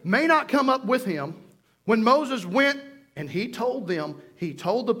people may not come up with him. When Moses went and he told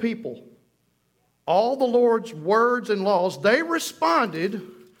the people, all the Lord's words and laws, they responded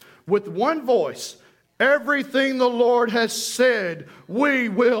with one voice, "Everything the Lord has said, we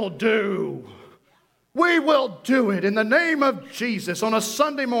will do. We will do it in the name of Jesus." On a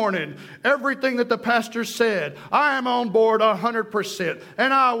Sunday morning, everything that the pastor said, I am on board 100%,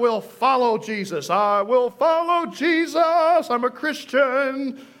 and I will follow Jesus. I will follow Jesus. I'm a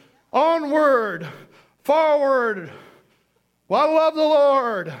Christian. Onward. Forward. Well, I love the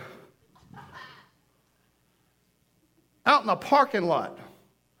Lord. out in the parking lot,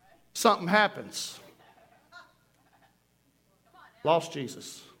 something happens. Lost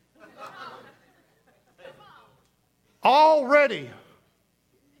Jesus. Already,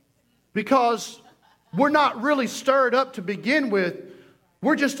 because we're not really stirred up to begin with,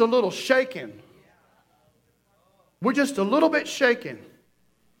 we're just a little shaken. We're just a little bit shaken.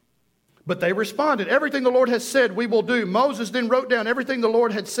 But they responded, everything the Lord has said we will do. Moses then wrote down everything the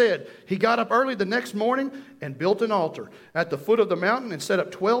Lord had said. He got up early the next morning and built an altar at the foot of the mountain and set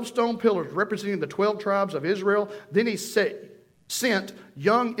up 12 stone pillars representing the 12 tribes of Israel. Then he sent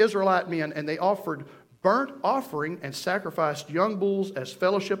young Israelite men, and they offered burnt offering and sacrificed young bulls as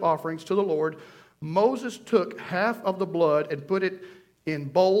fellowship offerings to the Lord. Moses took half of the blood and put it in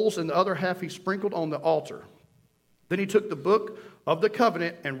bowls, and the other half he sprinkled on the altar. Then he took the book of the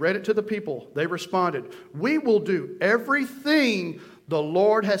covenant and read it to the people. They responded, we will do everything the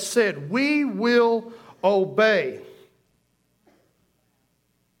Lord has said. We will obey.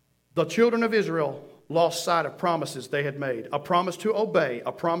 The children of Israel lost sight of promises they had made. A promise to obey,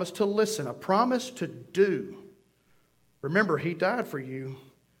 a promise to listen, a promise to do. Remember, he died for you.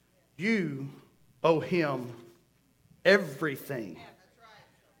 You owe him everything.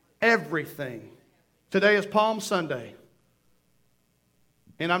 Everything. Today is Palm Sunday.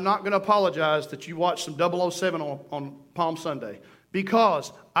 And I'm not going to apologize that you watched some 007 on Palm Sunday.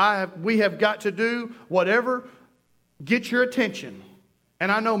 Because we have got to do whatever gets your attention.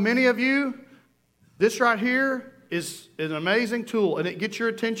 And I know many of you, this right here is an amazing tool. And it gets your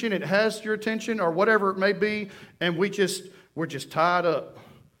attention, it has your attention, or whatever it may be. And we're just tied up.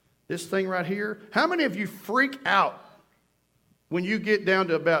 This thing right here. How many of you freak out when you get down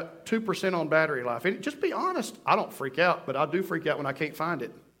to about 2% on battery life? And just be honest. I don't freak out, but I do freak out when I can't find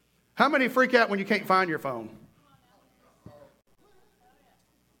it. How many freak out when you can't find your phone?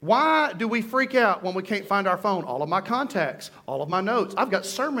 Why do we freak out when we can't find our phone? All of my contacts, all of my notes. I've got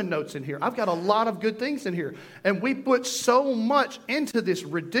sermon notes in here. I've got a lot of good things in here. And we put so much into this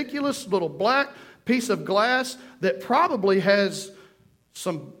ridiculous little black piece of glass that probably has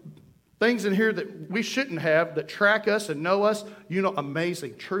some things in here that we shouldn't have, that track us and know us. You know,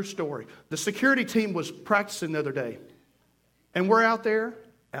 amazing, true story. The security team was practicing the other day. And we're out there,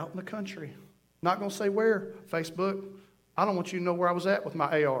 out in the country. Not going to say where. Facebook. I don't want you to know where I was at with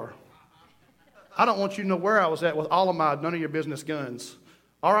my AR. I don't want you to know where I was at with all of my none of your business guns.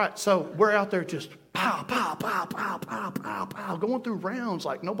 All right, so we're out there just pow, pow, pow, pow, pow, pow, pow, going through rounds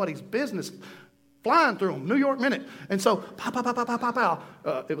like nobody's business. Flying through them, New York Minute. And so, pow, pow, pow, pow, pow, pow,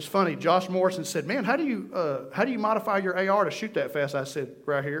 pow. It was funny. Josh Morrison said, man, how do you modify your AR to shoot that fast? I said,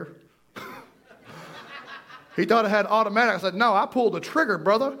 right here. He thought it had automatic. I said, no, I pulled the trigger,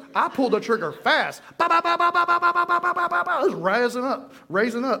 brother. I pulled the trigger fast. Pow, pow, pow, pow, pow, pow, pow, pow, pow, pow, pow. It was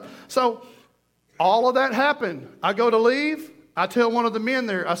raising up. So all of that happened. I go to leave. I tell one of the men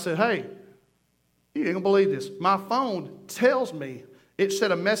there, I said, hey, you ain't gonna believe this. My phone tells me, it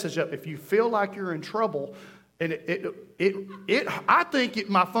set a message up. If you feel like you're in trouble, and I think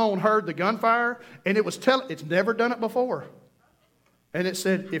my phone heard the gunfire, and it was it's never done it before. And it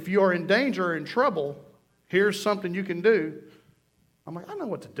said, if you are in danger or in trouble, here's something you can do. I'm like, I know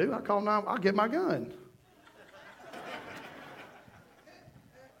what to do. I call 911. I'll get my gun.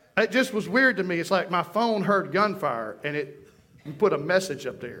 It just was weird to me. It's like my phone heard gunfire, and it put a message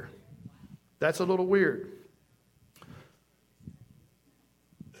up there. That's a little weird.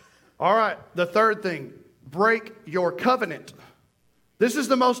 All right, the third thing, break your covenant. This is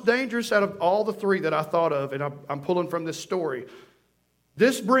the most dangerous out of all the three that I thought of, and I'm pulling from this story.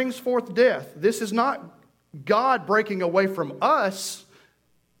 This brings forth death. This is not God breaking away from us.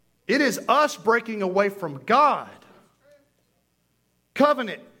 It is us breaking away from God.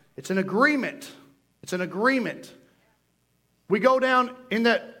 Covenant, it's an agreement. It's an agreement. We go down in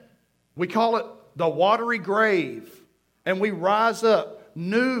that, we call it the watery grave, and we rise up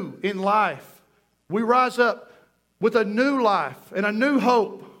new in life. We rise up with a new life and a new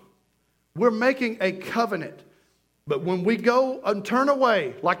hope. We're making a covenant. But when we go and turn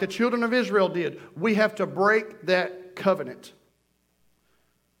away, like the children of Israel did, we have to break that covenant.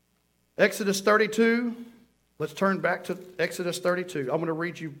 Exodus 32. Let's turn back to Exodus 32. I'm going to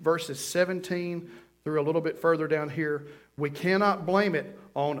read you verses 17 through a little bit further down here. We cannot blame it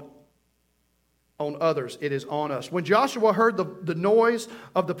on others. It is on us. When Joshua heard the noise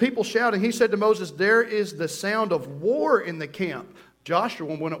of the people shouting, he said to Moses, there is the sound of war in the camp.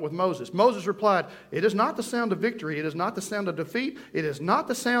 Joshua went up with Moses. Moses replied, "It is not the sound of victory. It is not the sound of defeat. It is not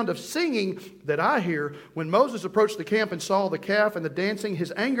the sound of singing that I hear." When Moses approached the camp and saw the calf and the dancing,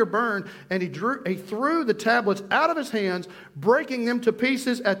 his anger burned, and he threw the tablets out of his hands, breaking them to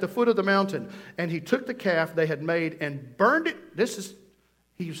pieces at the foot of the mountain. And he took the calf they had made and burned it.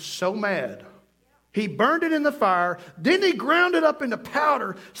 He's so mad. He burned it in the fire. Then he ground it up into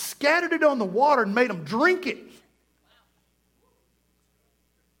powder, scattered it on the water, and made them drink it.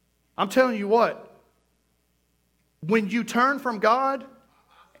 I'm telling you what, when you turn from God,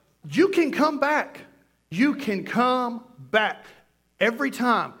 you can come back. You can come back. Every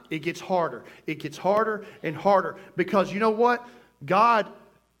time it gets harder. It gets harder and harder. Because you know what? God,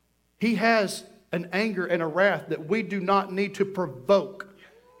 He has an anger and a wrath that we do not need to provoke.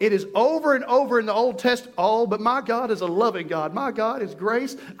 It is over and over in the Old Testament. Oh, but my God is a loving God. My God is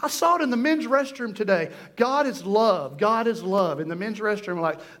grace. I saw it in the men's restroom today. God is love. God is love. In the men's restroom,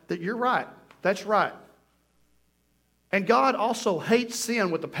 like, you're right. That's right. And God also hates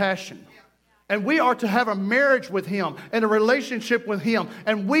sin with a passion. And we are to have a marriage with Him and a relationship with Him.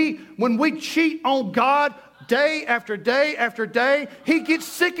 And when we cheat on God day after day after day, He gets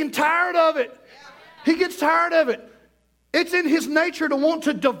sick and tired of it. He gets tired of it. It's in His nature to want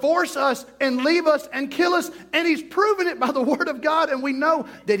to divorce us and leave us and kill us. And He's proven it by the Word of God. And we know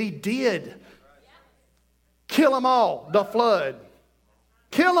that He did. Kill them all. The flood.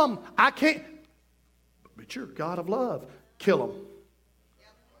 Kill them. I can't. But you're God of love. Kill them.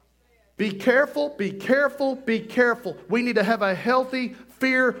 Be careful, be careful, be careful. We need to have a healthy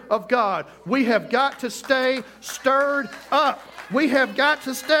fear of God. We have got to stay stirred up. We have got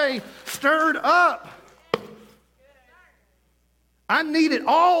to stay stirred up. I need it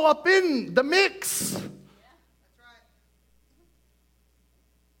all up in the mix. That's right.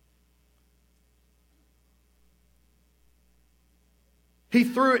 He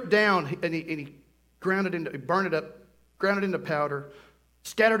threw it down and he burned it up, ground it into powder,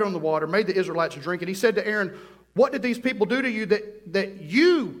 scattered on the water, made the Israelites drink it. He said to Aaron, "What did these people do to you that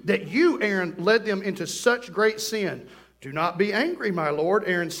you, Aaron, led them into such great sin?" "Do not be angry, my lord,"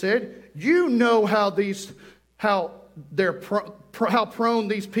 Aaron said. "You know how prone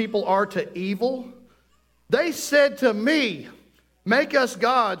these people are to evil. They said to me, 'Make us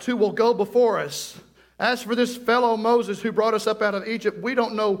gods who will go before us.' As for this fellow Moses who brought us up out of Egypt, we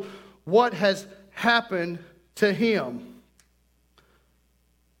don't know what has happened to him."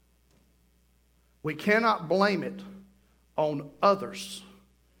 We cannot blame it on others.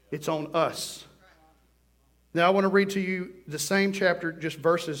 It's on us. Now I want to read to you the same chapter, just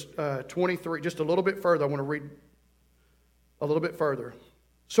verses 23, just a little bit further. I want to read a little bit further.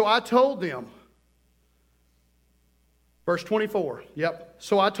 "So I told them," verse 24, yep.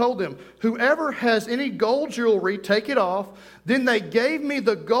 "So I told them, 'Whoever has any gold jewelry, take it off.' Then they gave me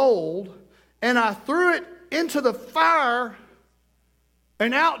the gold, and I threw it into the fire,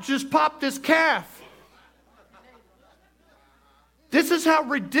 and out just popped this calf." This is how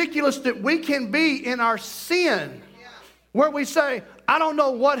ridiculous that we can be in our sin. Where we say, "I don't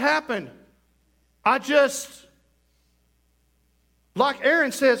know what happened. Like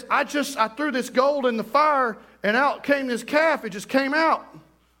Aaron says, I threw this gold in the fire and out came this calf. It just came out.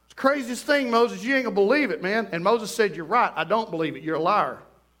 It's the craziest thing, Moses. You ain't going to believe it, man." And Moses said, "You're right. I don't believe it. You're a liar."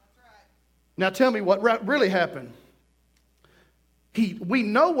 That's right. Now tell me what really happened. We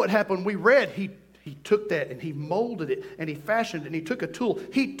know what happened. We read he took that and he molded it and he fashioned it and he took a tool.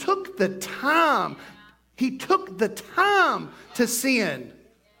 He took the time. He took the time to sin.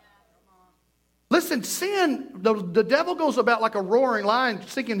 Listen, sin, the devil goes about like a roaring lion,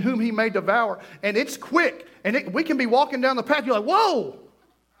 seeking whom he may devour. And it's quick. And we can be walking down the path. You're like, whoa.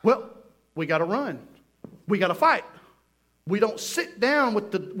 Well, we got to run. We got to fight. We don't sit down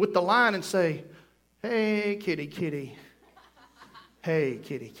with the lion and say, "Hey, kitty, kitty. Hey,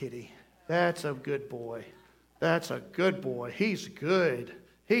 kitty, kitty. That's a good boy. That's a good boy. He's good.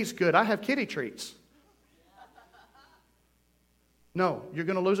 He's good. I have kitty treats." No, you're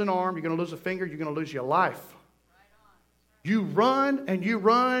going to lose an arm, you're going to lose a finger, you're going to lose your life. You run and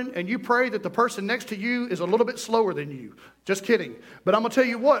you pray that the person next to you is a little bit slower than you. Just kidding. But I'm going to tell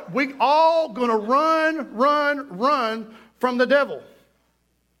you what, we all going to run from the devil.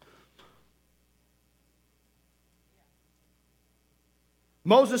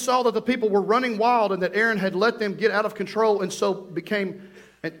 Moses saw that the people were running wild and that Aaron had let them get out of control and so became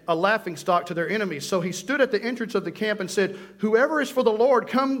a laughingstock to their enemies. So he stood at the entrance of the camp and said, "Whoever is for the Lord,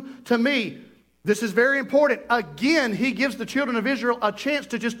 come to me." This is very important. Again, he gives the children of Israel a chance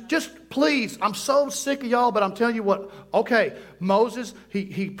to just please. I'm so sick of y'all, but I'm telling you what. Okay, Moses,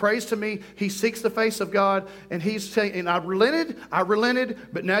 he prays to me. He seeks the face of God, and he's saying, and I relented,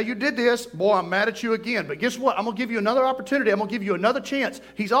 but now you did this. Boy, I'm mad at you again. But guess what? I'm going to give you another opportunity. I'm going to give you another chance.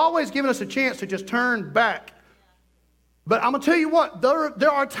 He's always giving us a chance to just turn back. But I'm going to tell you what.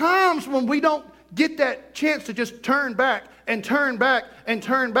 There are times when we don't get that chance to just turn back and turn back and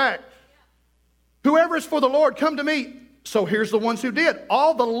turn back. Whoever is for the Lord, come to me. So here's the ones who did.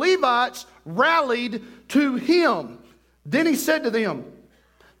 All the Levites rallied to him. Then he said to them,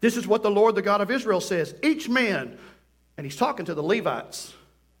 this is what the Lord, the God of Israel says. Each man, and he's talking to the Levites,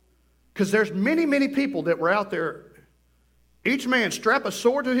 because there's many, many people that were out there. Each man strap a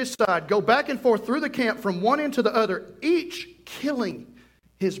sword to his side, go back and forth through the camp from one end to the other, each killing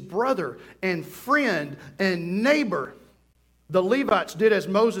his brother and friend and neighbor. The Levites did as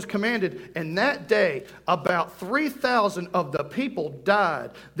Moses commanded, and that day about 3,000 of the people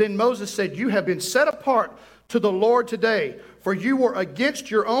died. Then Moses said, you have been set apart to the Lord today, for you were against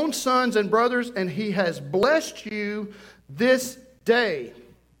your own sons and brothers, and he has blessed you this day.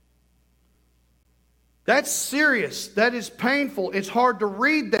 That's serious. That is painful. It's hard to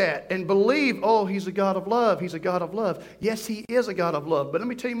read that and believe, oh, he's a God of love. He's a God of love. Yes, he is a God of love. But let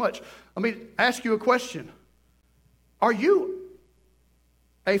me tell you much. Let me ask you a question. Are you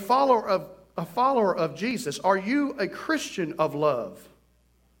a follower of Jesus? Are you a Christian of love?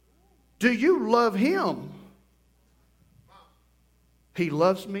 Do you love him? He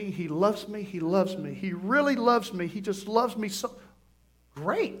loves me. He loves me. He loves me. He really loves me. He just loves me so.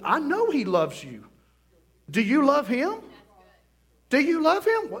 Great. I know he loves you. Do you love him? Do you love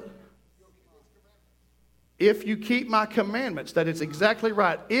him? What? If you keep my commandments. That is exactly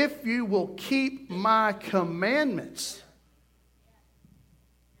right. If you will keep my commandments.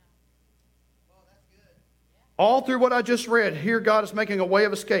 All through what I just read, here God is making a way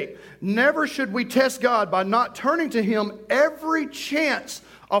of escape. Never should we test God by not turning to him every chance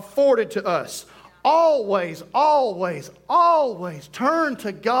afforded to us. Always, always, always turn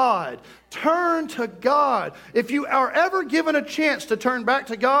to God. Turn to God. If you are ever given a chance to turn back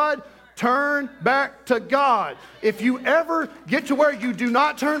to God, turn back to God. If you ever get to where you do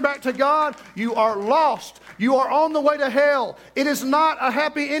not turn back to God, you are lost. You are on the way to hell. It is not a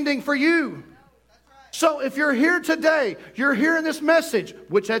happy ending for you. So if you're here today, you're hearing this message,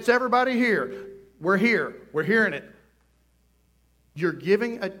 which that's everybody here. We're here. We're hearing it. You're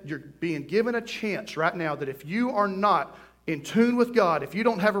being given a chance right now that if you are not in tune with God, if you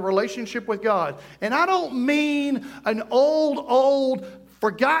don't have a relationship with God, and I don't mean an old,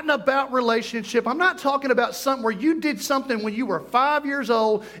 forgotten about relationship. I'm not talking about something where you did something when you were 5 years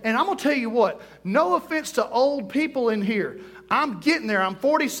old. And I'm going to tell you what, no offense to old people in here. I'm getting there. I'm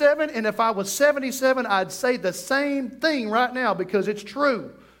 47, and if I was 77, I'd say the same thing right now because it's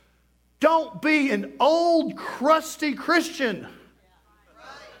true. Don't be an old, crusty Christian.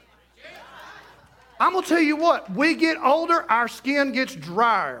 I'm going to tell you what, we get older, our skin gets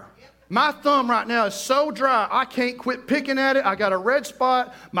drier. My thumb right now is so dry, I can't quit picking at it. I got a red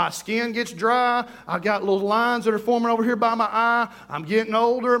spot. My skin gets dry. I got little lines that are forming over here by my eye. I'm getting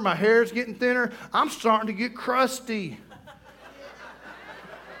older. My hair's getting thinner. I'm starting to get crusty.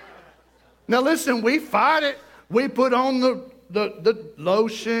 Now listen, we fight it. We put on the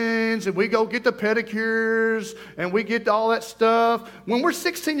lotions and we go get the pedicures and we get all that stuff. When we're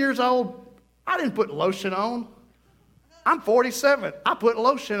 16 years old, I didn't put lotion on. I'm 47. I put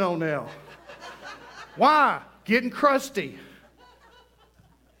lotion on now. Why? Getting crusty.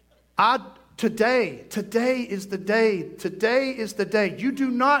 Today is the day. Today is the day. You do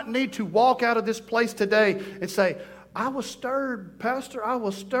not need to walk out of this place today and say, I was stirred, Pastor. I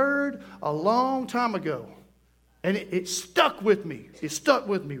was stirred a long time ago. And it stuck with me. It stuck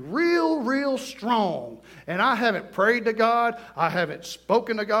with me real strong. And I haven't prayed to God. I haven't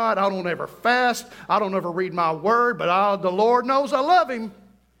spoken to God. I don't ever fast. I don't ever read my word. But the Lord knows I love him.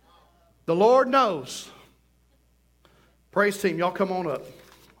 The Lord knows. Praise team, y'all come on up.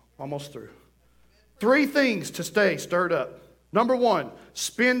 Almost through. 3 things to stay stirred up. Number 1,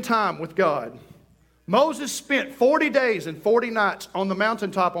 spend time with God. Moses spent 40 days and 40 nights on the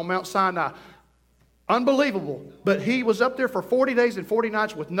mountaintop on Mount Sinai. Unbelievable. But he was up there for 40 days and 40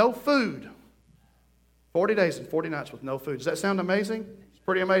 nights with no food. 40 days and 40 nights with no food. Does that sound amazing? It's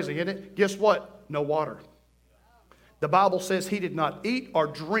pretty amazing, isn't it? Guess what? No water. The Bible says he did not eat or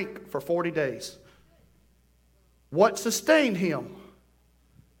drink for 40 days. What sustained him?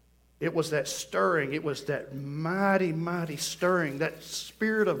 It was that stirring. It was that mighty, mighty stirring. That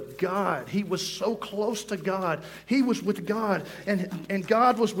Spirit of God. He was so close to God. He was with God, and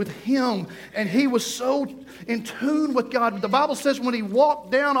God was with him. And he was so in tune with God. The Bible says when he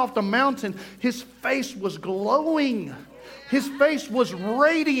walked down off the mountain, his face was glowing. His face was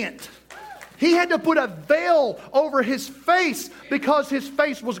radiant. He had to put a veil over his face because his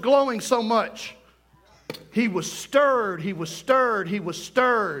face was glowing so much. He was stirred. He was stirred. He was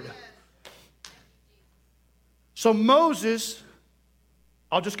stirred. So Moses,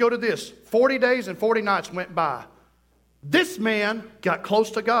 I'll just go to this. 40 days and 40 nights went by. This man got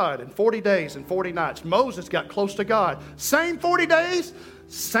close to God in 40 days and 40 nights. Moses got close to God. Same 40 days,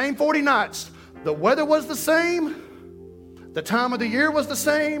 same 40 nights. The weather was the same. The time of the year was the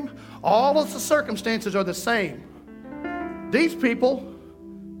same. All of the circumstances are the same. These people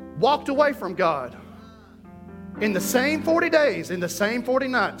walked away from God. In the same 40 days, in the same 40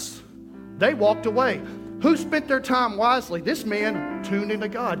 nights, they walked away. Who spent their time wisely? This man tuned into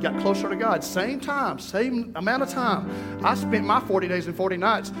God, got closer to God. Same time, same amount of time. I spent my 40 days and 40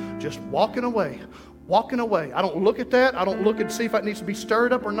 nights just walking away. Walking away. I don't look at that. I don't look and see if it needs to be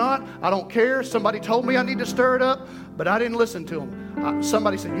stirred up or not. I don't care. Somebody told me I need to stir it up, but I didn't listen to them.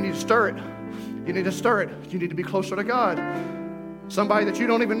 Somebody said, you need to stir it. You need to stir it. You need to be closer to God. Somebody that you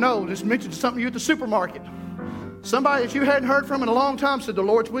don't even know just mentioned something to you at the supermarket. Somebody that you hadn't heard from in a long time said, the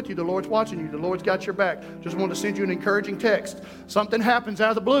Lord's with you, the Lord's watching you, the Lord's got your back. Just wanted to send you an encouraging text. Something happens out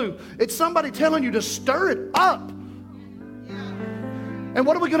of the blue. It's somebody telling you to stir it up. And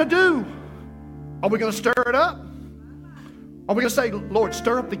what are we going to do? Are we going to stir it up? Are we going to say, Lord,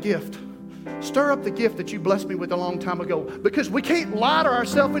 stir up the gift? Stir up the gift that you blessed me with a long time ago. Because we can't lie to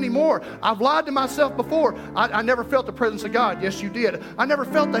ourselves anymore. I've lied to myself before. I never felt the presence of God. Yes, you did. I never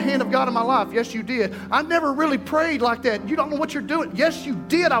felt the hand of God in my life. Yes, you did. I never really prayed like that. You don't know what you're doing. Yes, you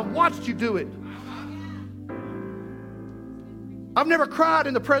did. I watched you do it. I've never cried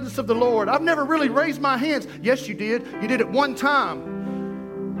in the presence of the Lord. I've never really raised my hands. Yes, you did. You did it one time.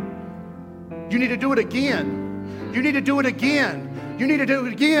 You need to do it again. You need to do it again. You need to do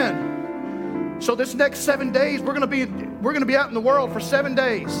it again. So this next 7 days, we're going to be out in the world for 7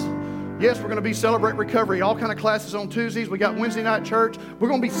 days. Yes, we're going to be Celebrate Recovery, all kind of classes on Tuesdays. We got Wednesday night church. We're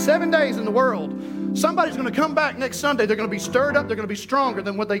going to be 7 days in the world. Somebody's going to come back next Sunday. They're going to be stirred up. They're going to be stronger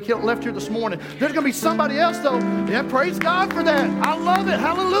than what they left here this morning. There's going to be somebody else, though. Yeah, praise God for that. I love it.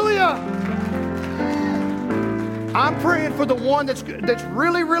 Hallelujah. I'm praying for the one that's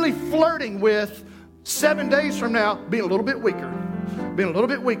really, really flirting with 7 days from now being a little bit weaker. Being a little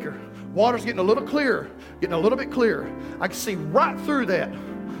bit weaker. Water's getting a little clearer. Getting a little bit clearer. I can see right through that.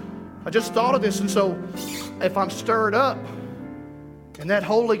 I just thought of this, and so if I'm stirred up and that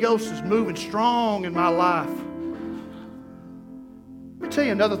Holy Ghost is moving strong in my life. Let me tell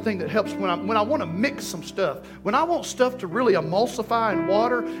you another thing that helps when I want to mix some stuff. When I want stuff to really emulsify in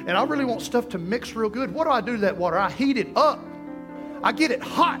water, and I really want stuff to mix real good, what do I do to that water? I heat it up. I get it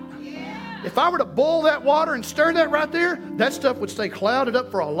hot. If I were to boil that water and stir that right there, that stuff would stay clouded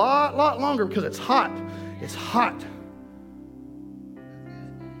up for a lot longer because it's hot. It's hot.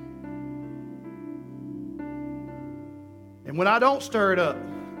 And when I don't stir it up,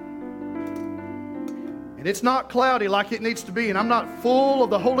 and it's not cloudy like it needs to be, and I'm not full of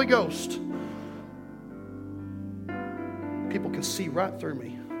the Holy Ghost, people can see right through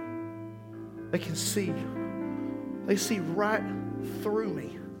me. They can see. They see right through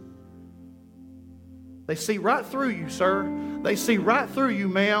me. They see right through you, sir. They see right through you,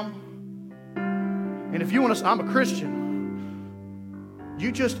 ma'am. And if you want to say, I'm a Christian,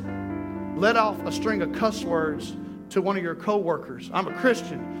 you just let off a string of cuss words to one of your co-workers. I'm a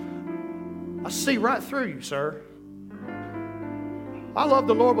Christian. I see right through you, sir. I love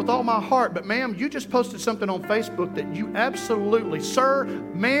the Lord with all my heart, but ma'am, you just posted something on Facebook that you absolutely, sir,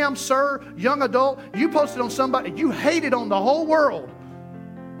 ma'am, sir, young adult, you posted on somebody, you hated on the whole world.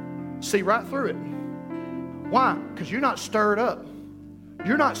 See right through it. Why? Because you're not stirred up.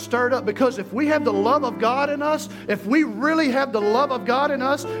 You're not stirred up, because if we have the love of God in us, if we really have the love of God in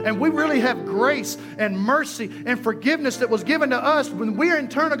us, and we really have grace and mercy and forgiveness that was given to us, when we in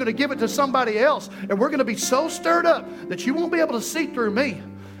turn are going to give it to somebody else, and we're going to be so stirred up that you won't be able to see through me.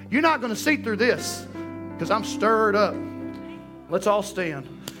 You're not going to see through this, because I'm stirred up. Let's all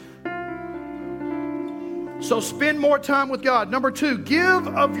stand. So spend more time with God. Number 2, give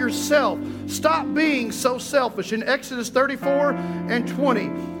of yourself. Stop being so selfish. In Exodus 34 and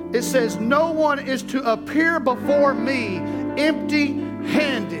 20, it says, no one is to appear before me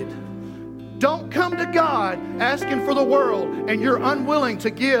empty-handed. Don't come to God asking for the world and you're unwilling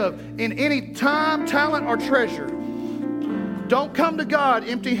to give in any time, talent, or treasure. Don't come to God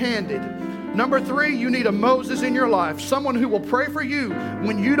empty-handed. Number 3, you need a Moses in your life, someone who will pray for you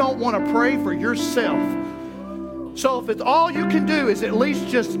when you don't want to pray for yourself. So if it's all you can do is at least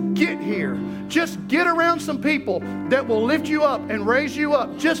just get here, just get around some people that will lift you up and raise you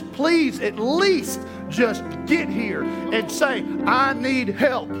up. Just please, at least just get here and say, I need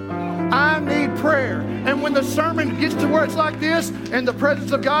help. I need prayer. And when the sermon gets to where it's like this and the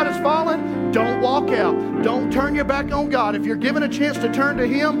presence of God is falling, don't walk out. Don't turn your back on God. If you're given a chance to turn to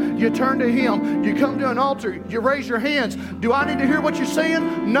Him, you turn to Him. You come to an altar, you raise your hands. Do I need to hear what you're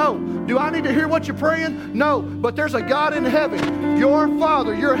saying? No. Do I need to hear what you're praying? No. But there's a God in heaven. Your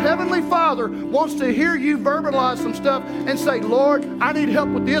Father, your Heavenly Father wants to hear you verbalize some stuff and say, Lord, I need help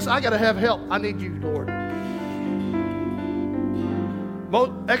with this. I got to have help. I need you, Lord.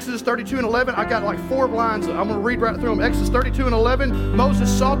 Exodus 32 and 11, I got like 4 lines. I'm going to read right through them. Exodus 32 and 11,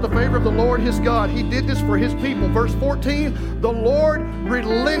 Moses sought the favor of the Lord his God. He did this for his people. Verse 14, the Lord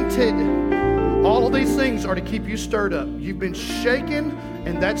relented. All of these things are to keep you stirred up. You've been shaken,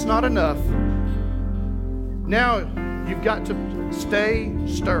 and that's not enough. Now you've got to stay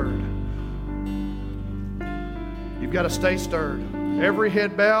stirred. You've got to stay stirred. Every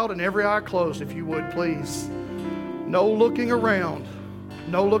head bowed and every eye closed, if you would, please. No looking around.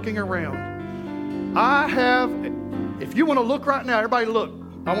 No looking around. If you want to look right now, everybody look.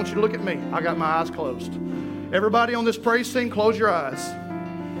 I want you to look at me. I got my eyes closed. Everybody on this praise team, close your eyes.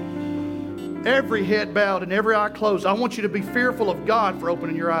 Every head bowed and every eye closed. I want you to be fearful of God for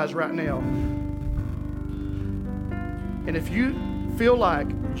opening your eyes right now. And if you feel like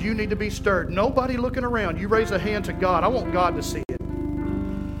you need to be stirred, nobody looking around, you raise a hand to God. I want God to see it.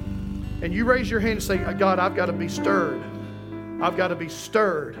 And you raise your hand and say, God, I've got to be stirred. I've got to be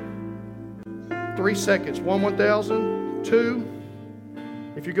stirred. 3 seconds. 1, 1,000. 2.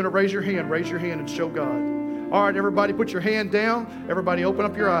 If you're going to raise your hand and show God. All right, everybody, put your hand down. Everybody, open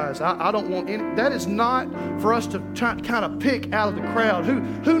up your eyes. I don't want any. That is not for us to kind of pick out of the crowd.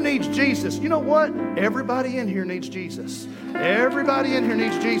 Who needs Jesus? You know what? Everybody in here needs Jesus. Everybody in here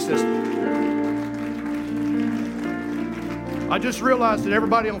needs Jesus. I just realized that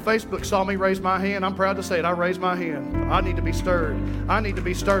everybody on Facebook saw me raise my hand. I'm proud to say it. I raised my hand. I need to be stirred. I need to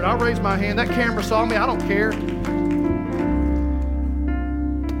be stirred. I raised my hand. That camera saw me. I don't care.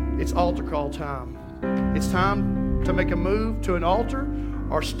 It's altar call time. It's time to make a move to an altar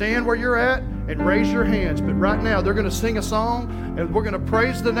or stand where you're at and raise your hands. But right now, they're going to sing a song and we're going to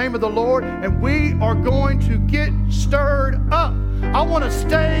praise the name of the Lord and we are going to get stirred up. I want to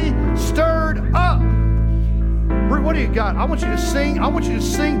stay stirred up. What do you got? I want you to sing. I want you to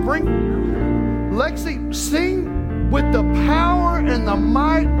sing. Bring Lexi, sing with the power and the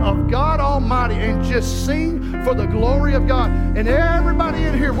might of God Almighty and just sing for the glory of God. And everybody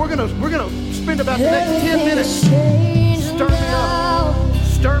in here, we're gonna spend about the next 10 minutes. Stir me up.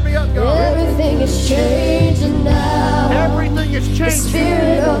 Stir me up, God. Everything is changing now. Everything is changing. The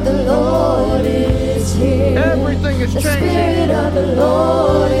Spirit of the Lord is here. Everything is changing. The Spirit of the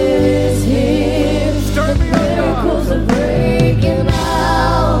Lord is here. Stir me up, God. Miracles are breaking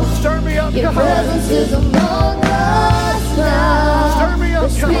out. Stir me up, Your God. presence is among us now. Stir me up, the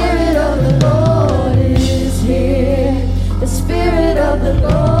Spirit of the Lord is here. The Spirit of the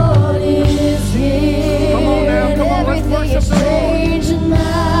Lord is here. Come on now, come on, let's worship the Lord. Changing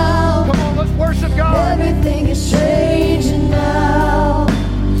now. Come on, let's worship God. Everything is changing now.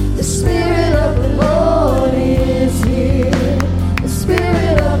 The Spirit of the Lord is here. The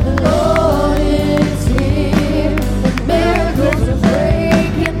Spirit of the Lord is here. The miracles are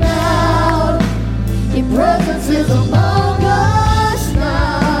breaking out. Your presence is among us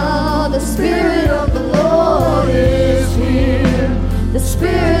now. The Spirit of the Lord is here. The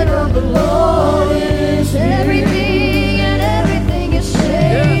Spirit of the Lord is here. Everything is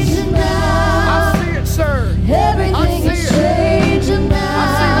changing now. I see it, sir. Everything is changing now. I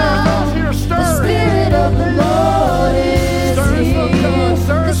see the girls here The stirred. Spirit of the Lord is Stir us up, here. God.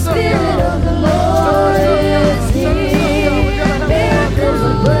 Stir The us up, Spirit God. of the Stir Lord us up, God. is Stir us up, God. We here. gotta have Miracles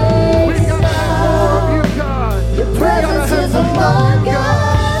more are of you. We breaking gotta have more of out. you, God. Your We gotta presence have is more of among you, God.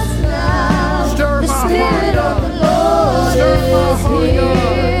 us now. Stir The my heart, Spirit of God. the Lord Stir my is heart, God.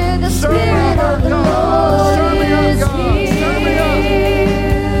 here. The Stir Spirit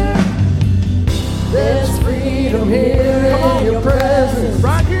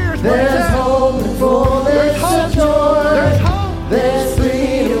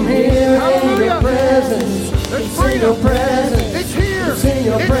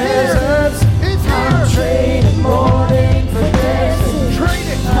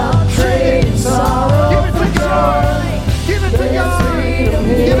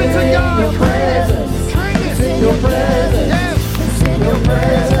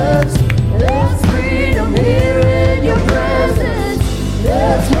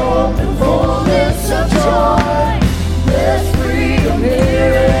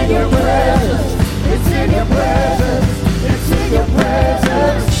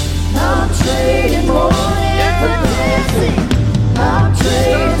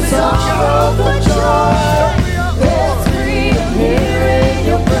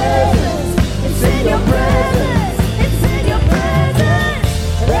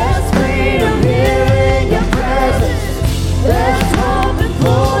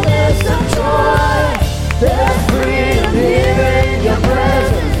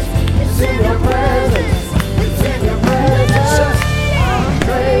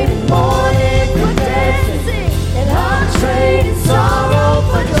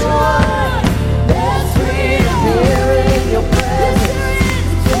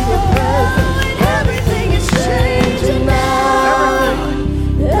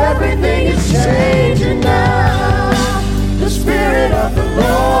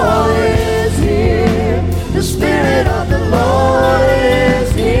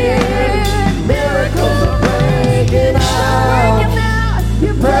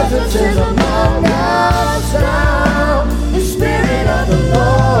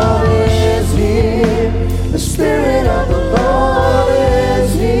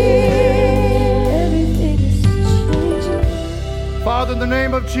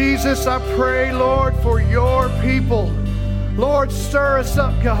of Jesus, I pray, Lord, for your people. Lord, stir us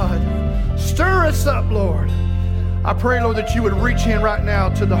up, God. Stir us up, Lord. I pray, Lord, that you would reach in right now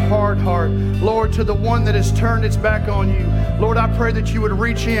to the hard heart. Lord, to the one that has turned its back on you. Lord, I pray that you would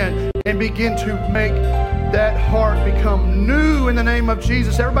reach in and begin to make that heart become new in the name of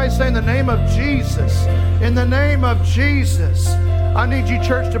Jesus. Everybody say, in the name of Jesus. In the name of Jesus. I need you,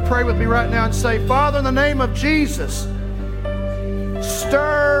 church, to pray with me right now and say, Father, in the name of Jesus,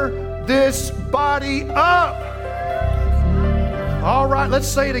 stir this body up. All right, let's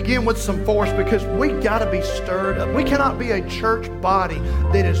say it again with some force, because we got to be stirred up. We cannot be a church body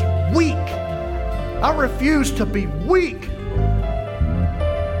that is weak. I refuse to be weak.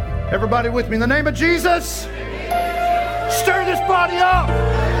 Everybody with me? In the name of Jesus, stir this body up.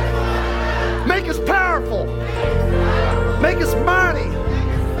 Make us powerful. Make us mighty.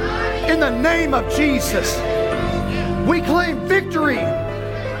 In the name of Jesus, we claim victory.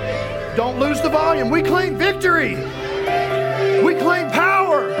 Don't lose the volume. We claim victory. We claim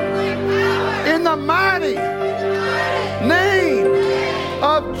power in the mighty name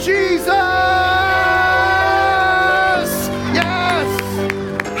of Jesus. Yes.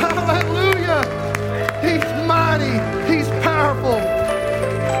 Hallelujah. He's mighty. He's powerful.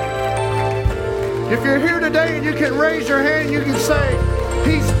 If you're here today and you can raise your hand, you can say,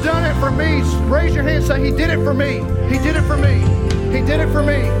 He's done it for me. Raise your hand and say, He did it for me. He did it for me. He did it for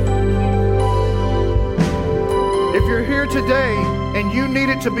me. If you're here today and you need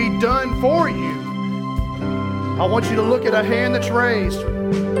it to be done for you, I want you to look at a hand that's raised,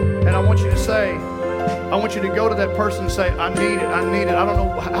 and I want you to say, I want you to go to that person and say, I need it, I need it. I don't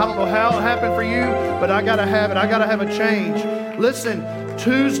know how it happened for you, but I gotta have it. I gotta have a change. Listen,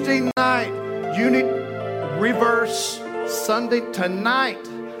 Tuesday night, you need reverse Sunday tonight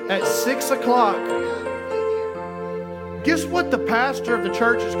at 6 o'clock. Guess what the pastor of the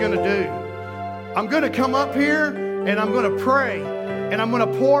church is gonna do? I'm going to come up here and I'm going to pray and I'm going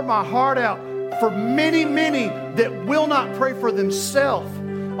to pour my heart out for many, many that will not pray for themselves.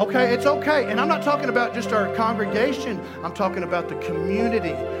 Okay, it's okay. And I'm not talking about just our congregation. I'm talking about the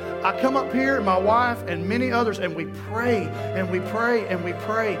community. I come up here, my wife and many others, and we pray and we pray and we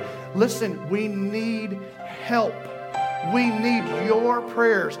pray. Listen, we need help. We need your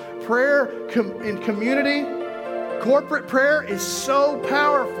prayers. Prayer in community, corporate prayer is so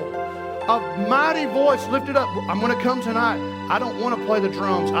powerful. A mighty voice lifted up. I'm going to come tonight. I don't want to play the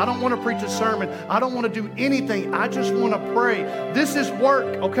drums. I don't want to preach a sermon. I don't want to do anything. I just want to pray. This is work,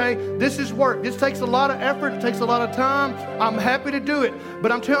 okay? This is work. This takes a lot of effort. It takes a lot of time. I'm happy to do it.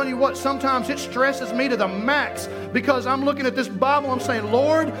 But I'm telling you what, sometimes it stresses me to the max because I'm looking at this Bible. I'm saying,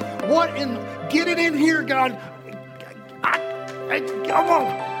 Lord, get it in here, God. I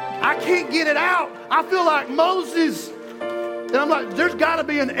can't get it out. I feel like Moses. And I'm like, there's got to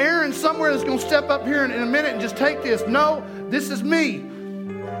be an Aaron somewhere that's going to step up here in a minute and just take this. No, this is me.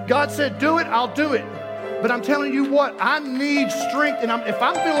 God said, do it, I'll do it. But I'm telling you what, I need strength. And if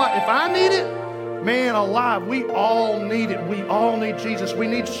I need it, man alive, we all need it. We all need Jesus. We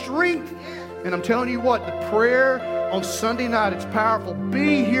need strength. And I'm telling you what, the prayer on Sunday night, it's powerful.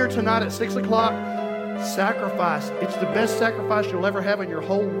 Be here tonight at 6 o'clock. Sacrifice. It's the best sacrifice you'll ever have in your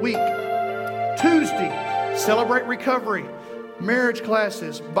whole week. Tuesday, celebrate recovery. Marriage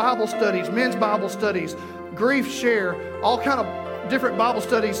classes, Bible studies, men's Bible studies, grief share, all kind of different Bible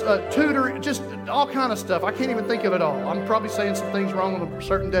studies, tutoring, just all kind of stuff. I can't even think of it all. I'm probably saying some things wrong on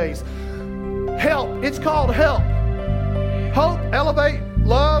certain days. Help. It's called help. Hope, elevate,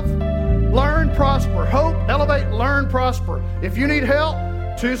 love, learn, prosper. Hope, elevate, learn, prosper. If you need help,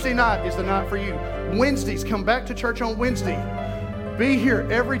 Tuesday night is the night for you. Wednesdays, come back to church on Wednesday. Be here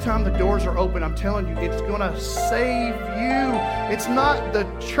every time the doors are open. I'm telling you, it's going to save you. It's not the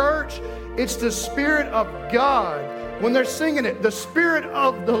church. It's the Spirit of God. When they're singing it, the Spirit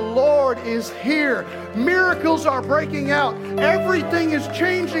of the Lord is here. Miracles are breaking out. Everything is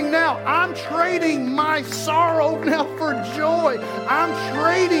changing now. I'm trading my sorrow now for joy. I'm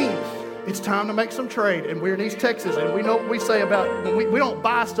trading. It's time to make some trade. And we're in East Texas, and we know what we say about we don't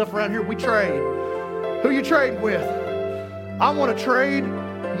buy stuff around here. We trade. Who you trading with? I want to trade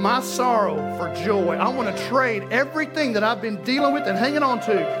my sorrow for joy. I want to trade everything that I've been dealing with and hanging on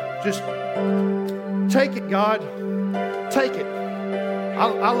to. Just take it, God. Take it.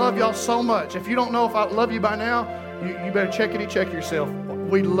 I love y'all so much. If you don't know if I love you by now, you better check yourself.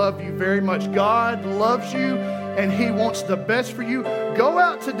 We love you very much. God loves you, and He wants the best for you. Go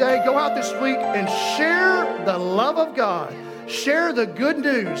out today, go out this week, and share the love of God. Share the good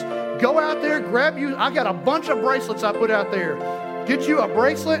news. Go out there, grab you. I got a bunch of bracelets I put out there. Get you a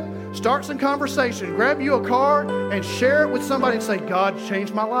bracelet Start some conversation. Grab you a card and share it with somebody and say, God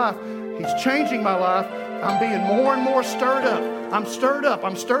changed my life. He's changing my life. I'm being more and more stirred up. I'm stirred up.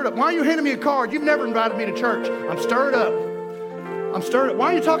 I'm stirred up. Why are you handing me a card? You've never invited me to church. I'm stirred up. I'm stirred up.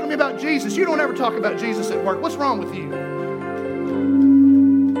 Why are you talking to me about Jesus? You don't ever talk about Jesus at work. What's wrong with you?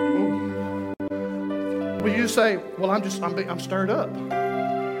 Will you say, well, I'm stirred up?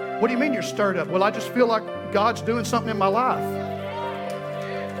 What do you mean you're stirred up? Well, I just feel like God's doing something in my life.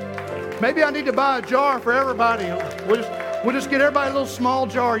 Maybe I need to buy a jar for everybody. We'll just get everybody a little small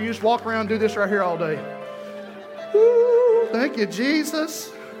jar. You just walk around and do this right here all day. Woo, thank you,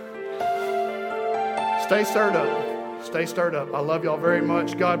 Jesus. Stay stirred up. Stay stirred up. I love y'all very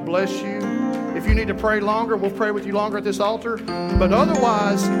much. God bless you. If you need to pray longer, we'll pray with you longer at this altar. But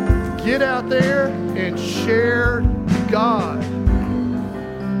otherwise, get out there and share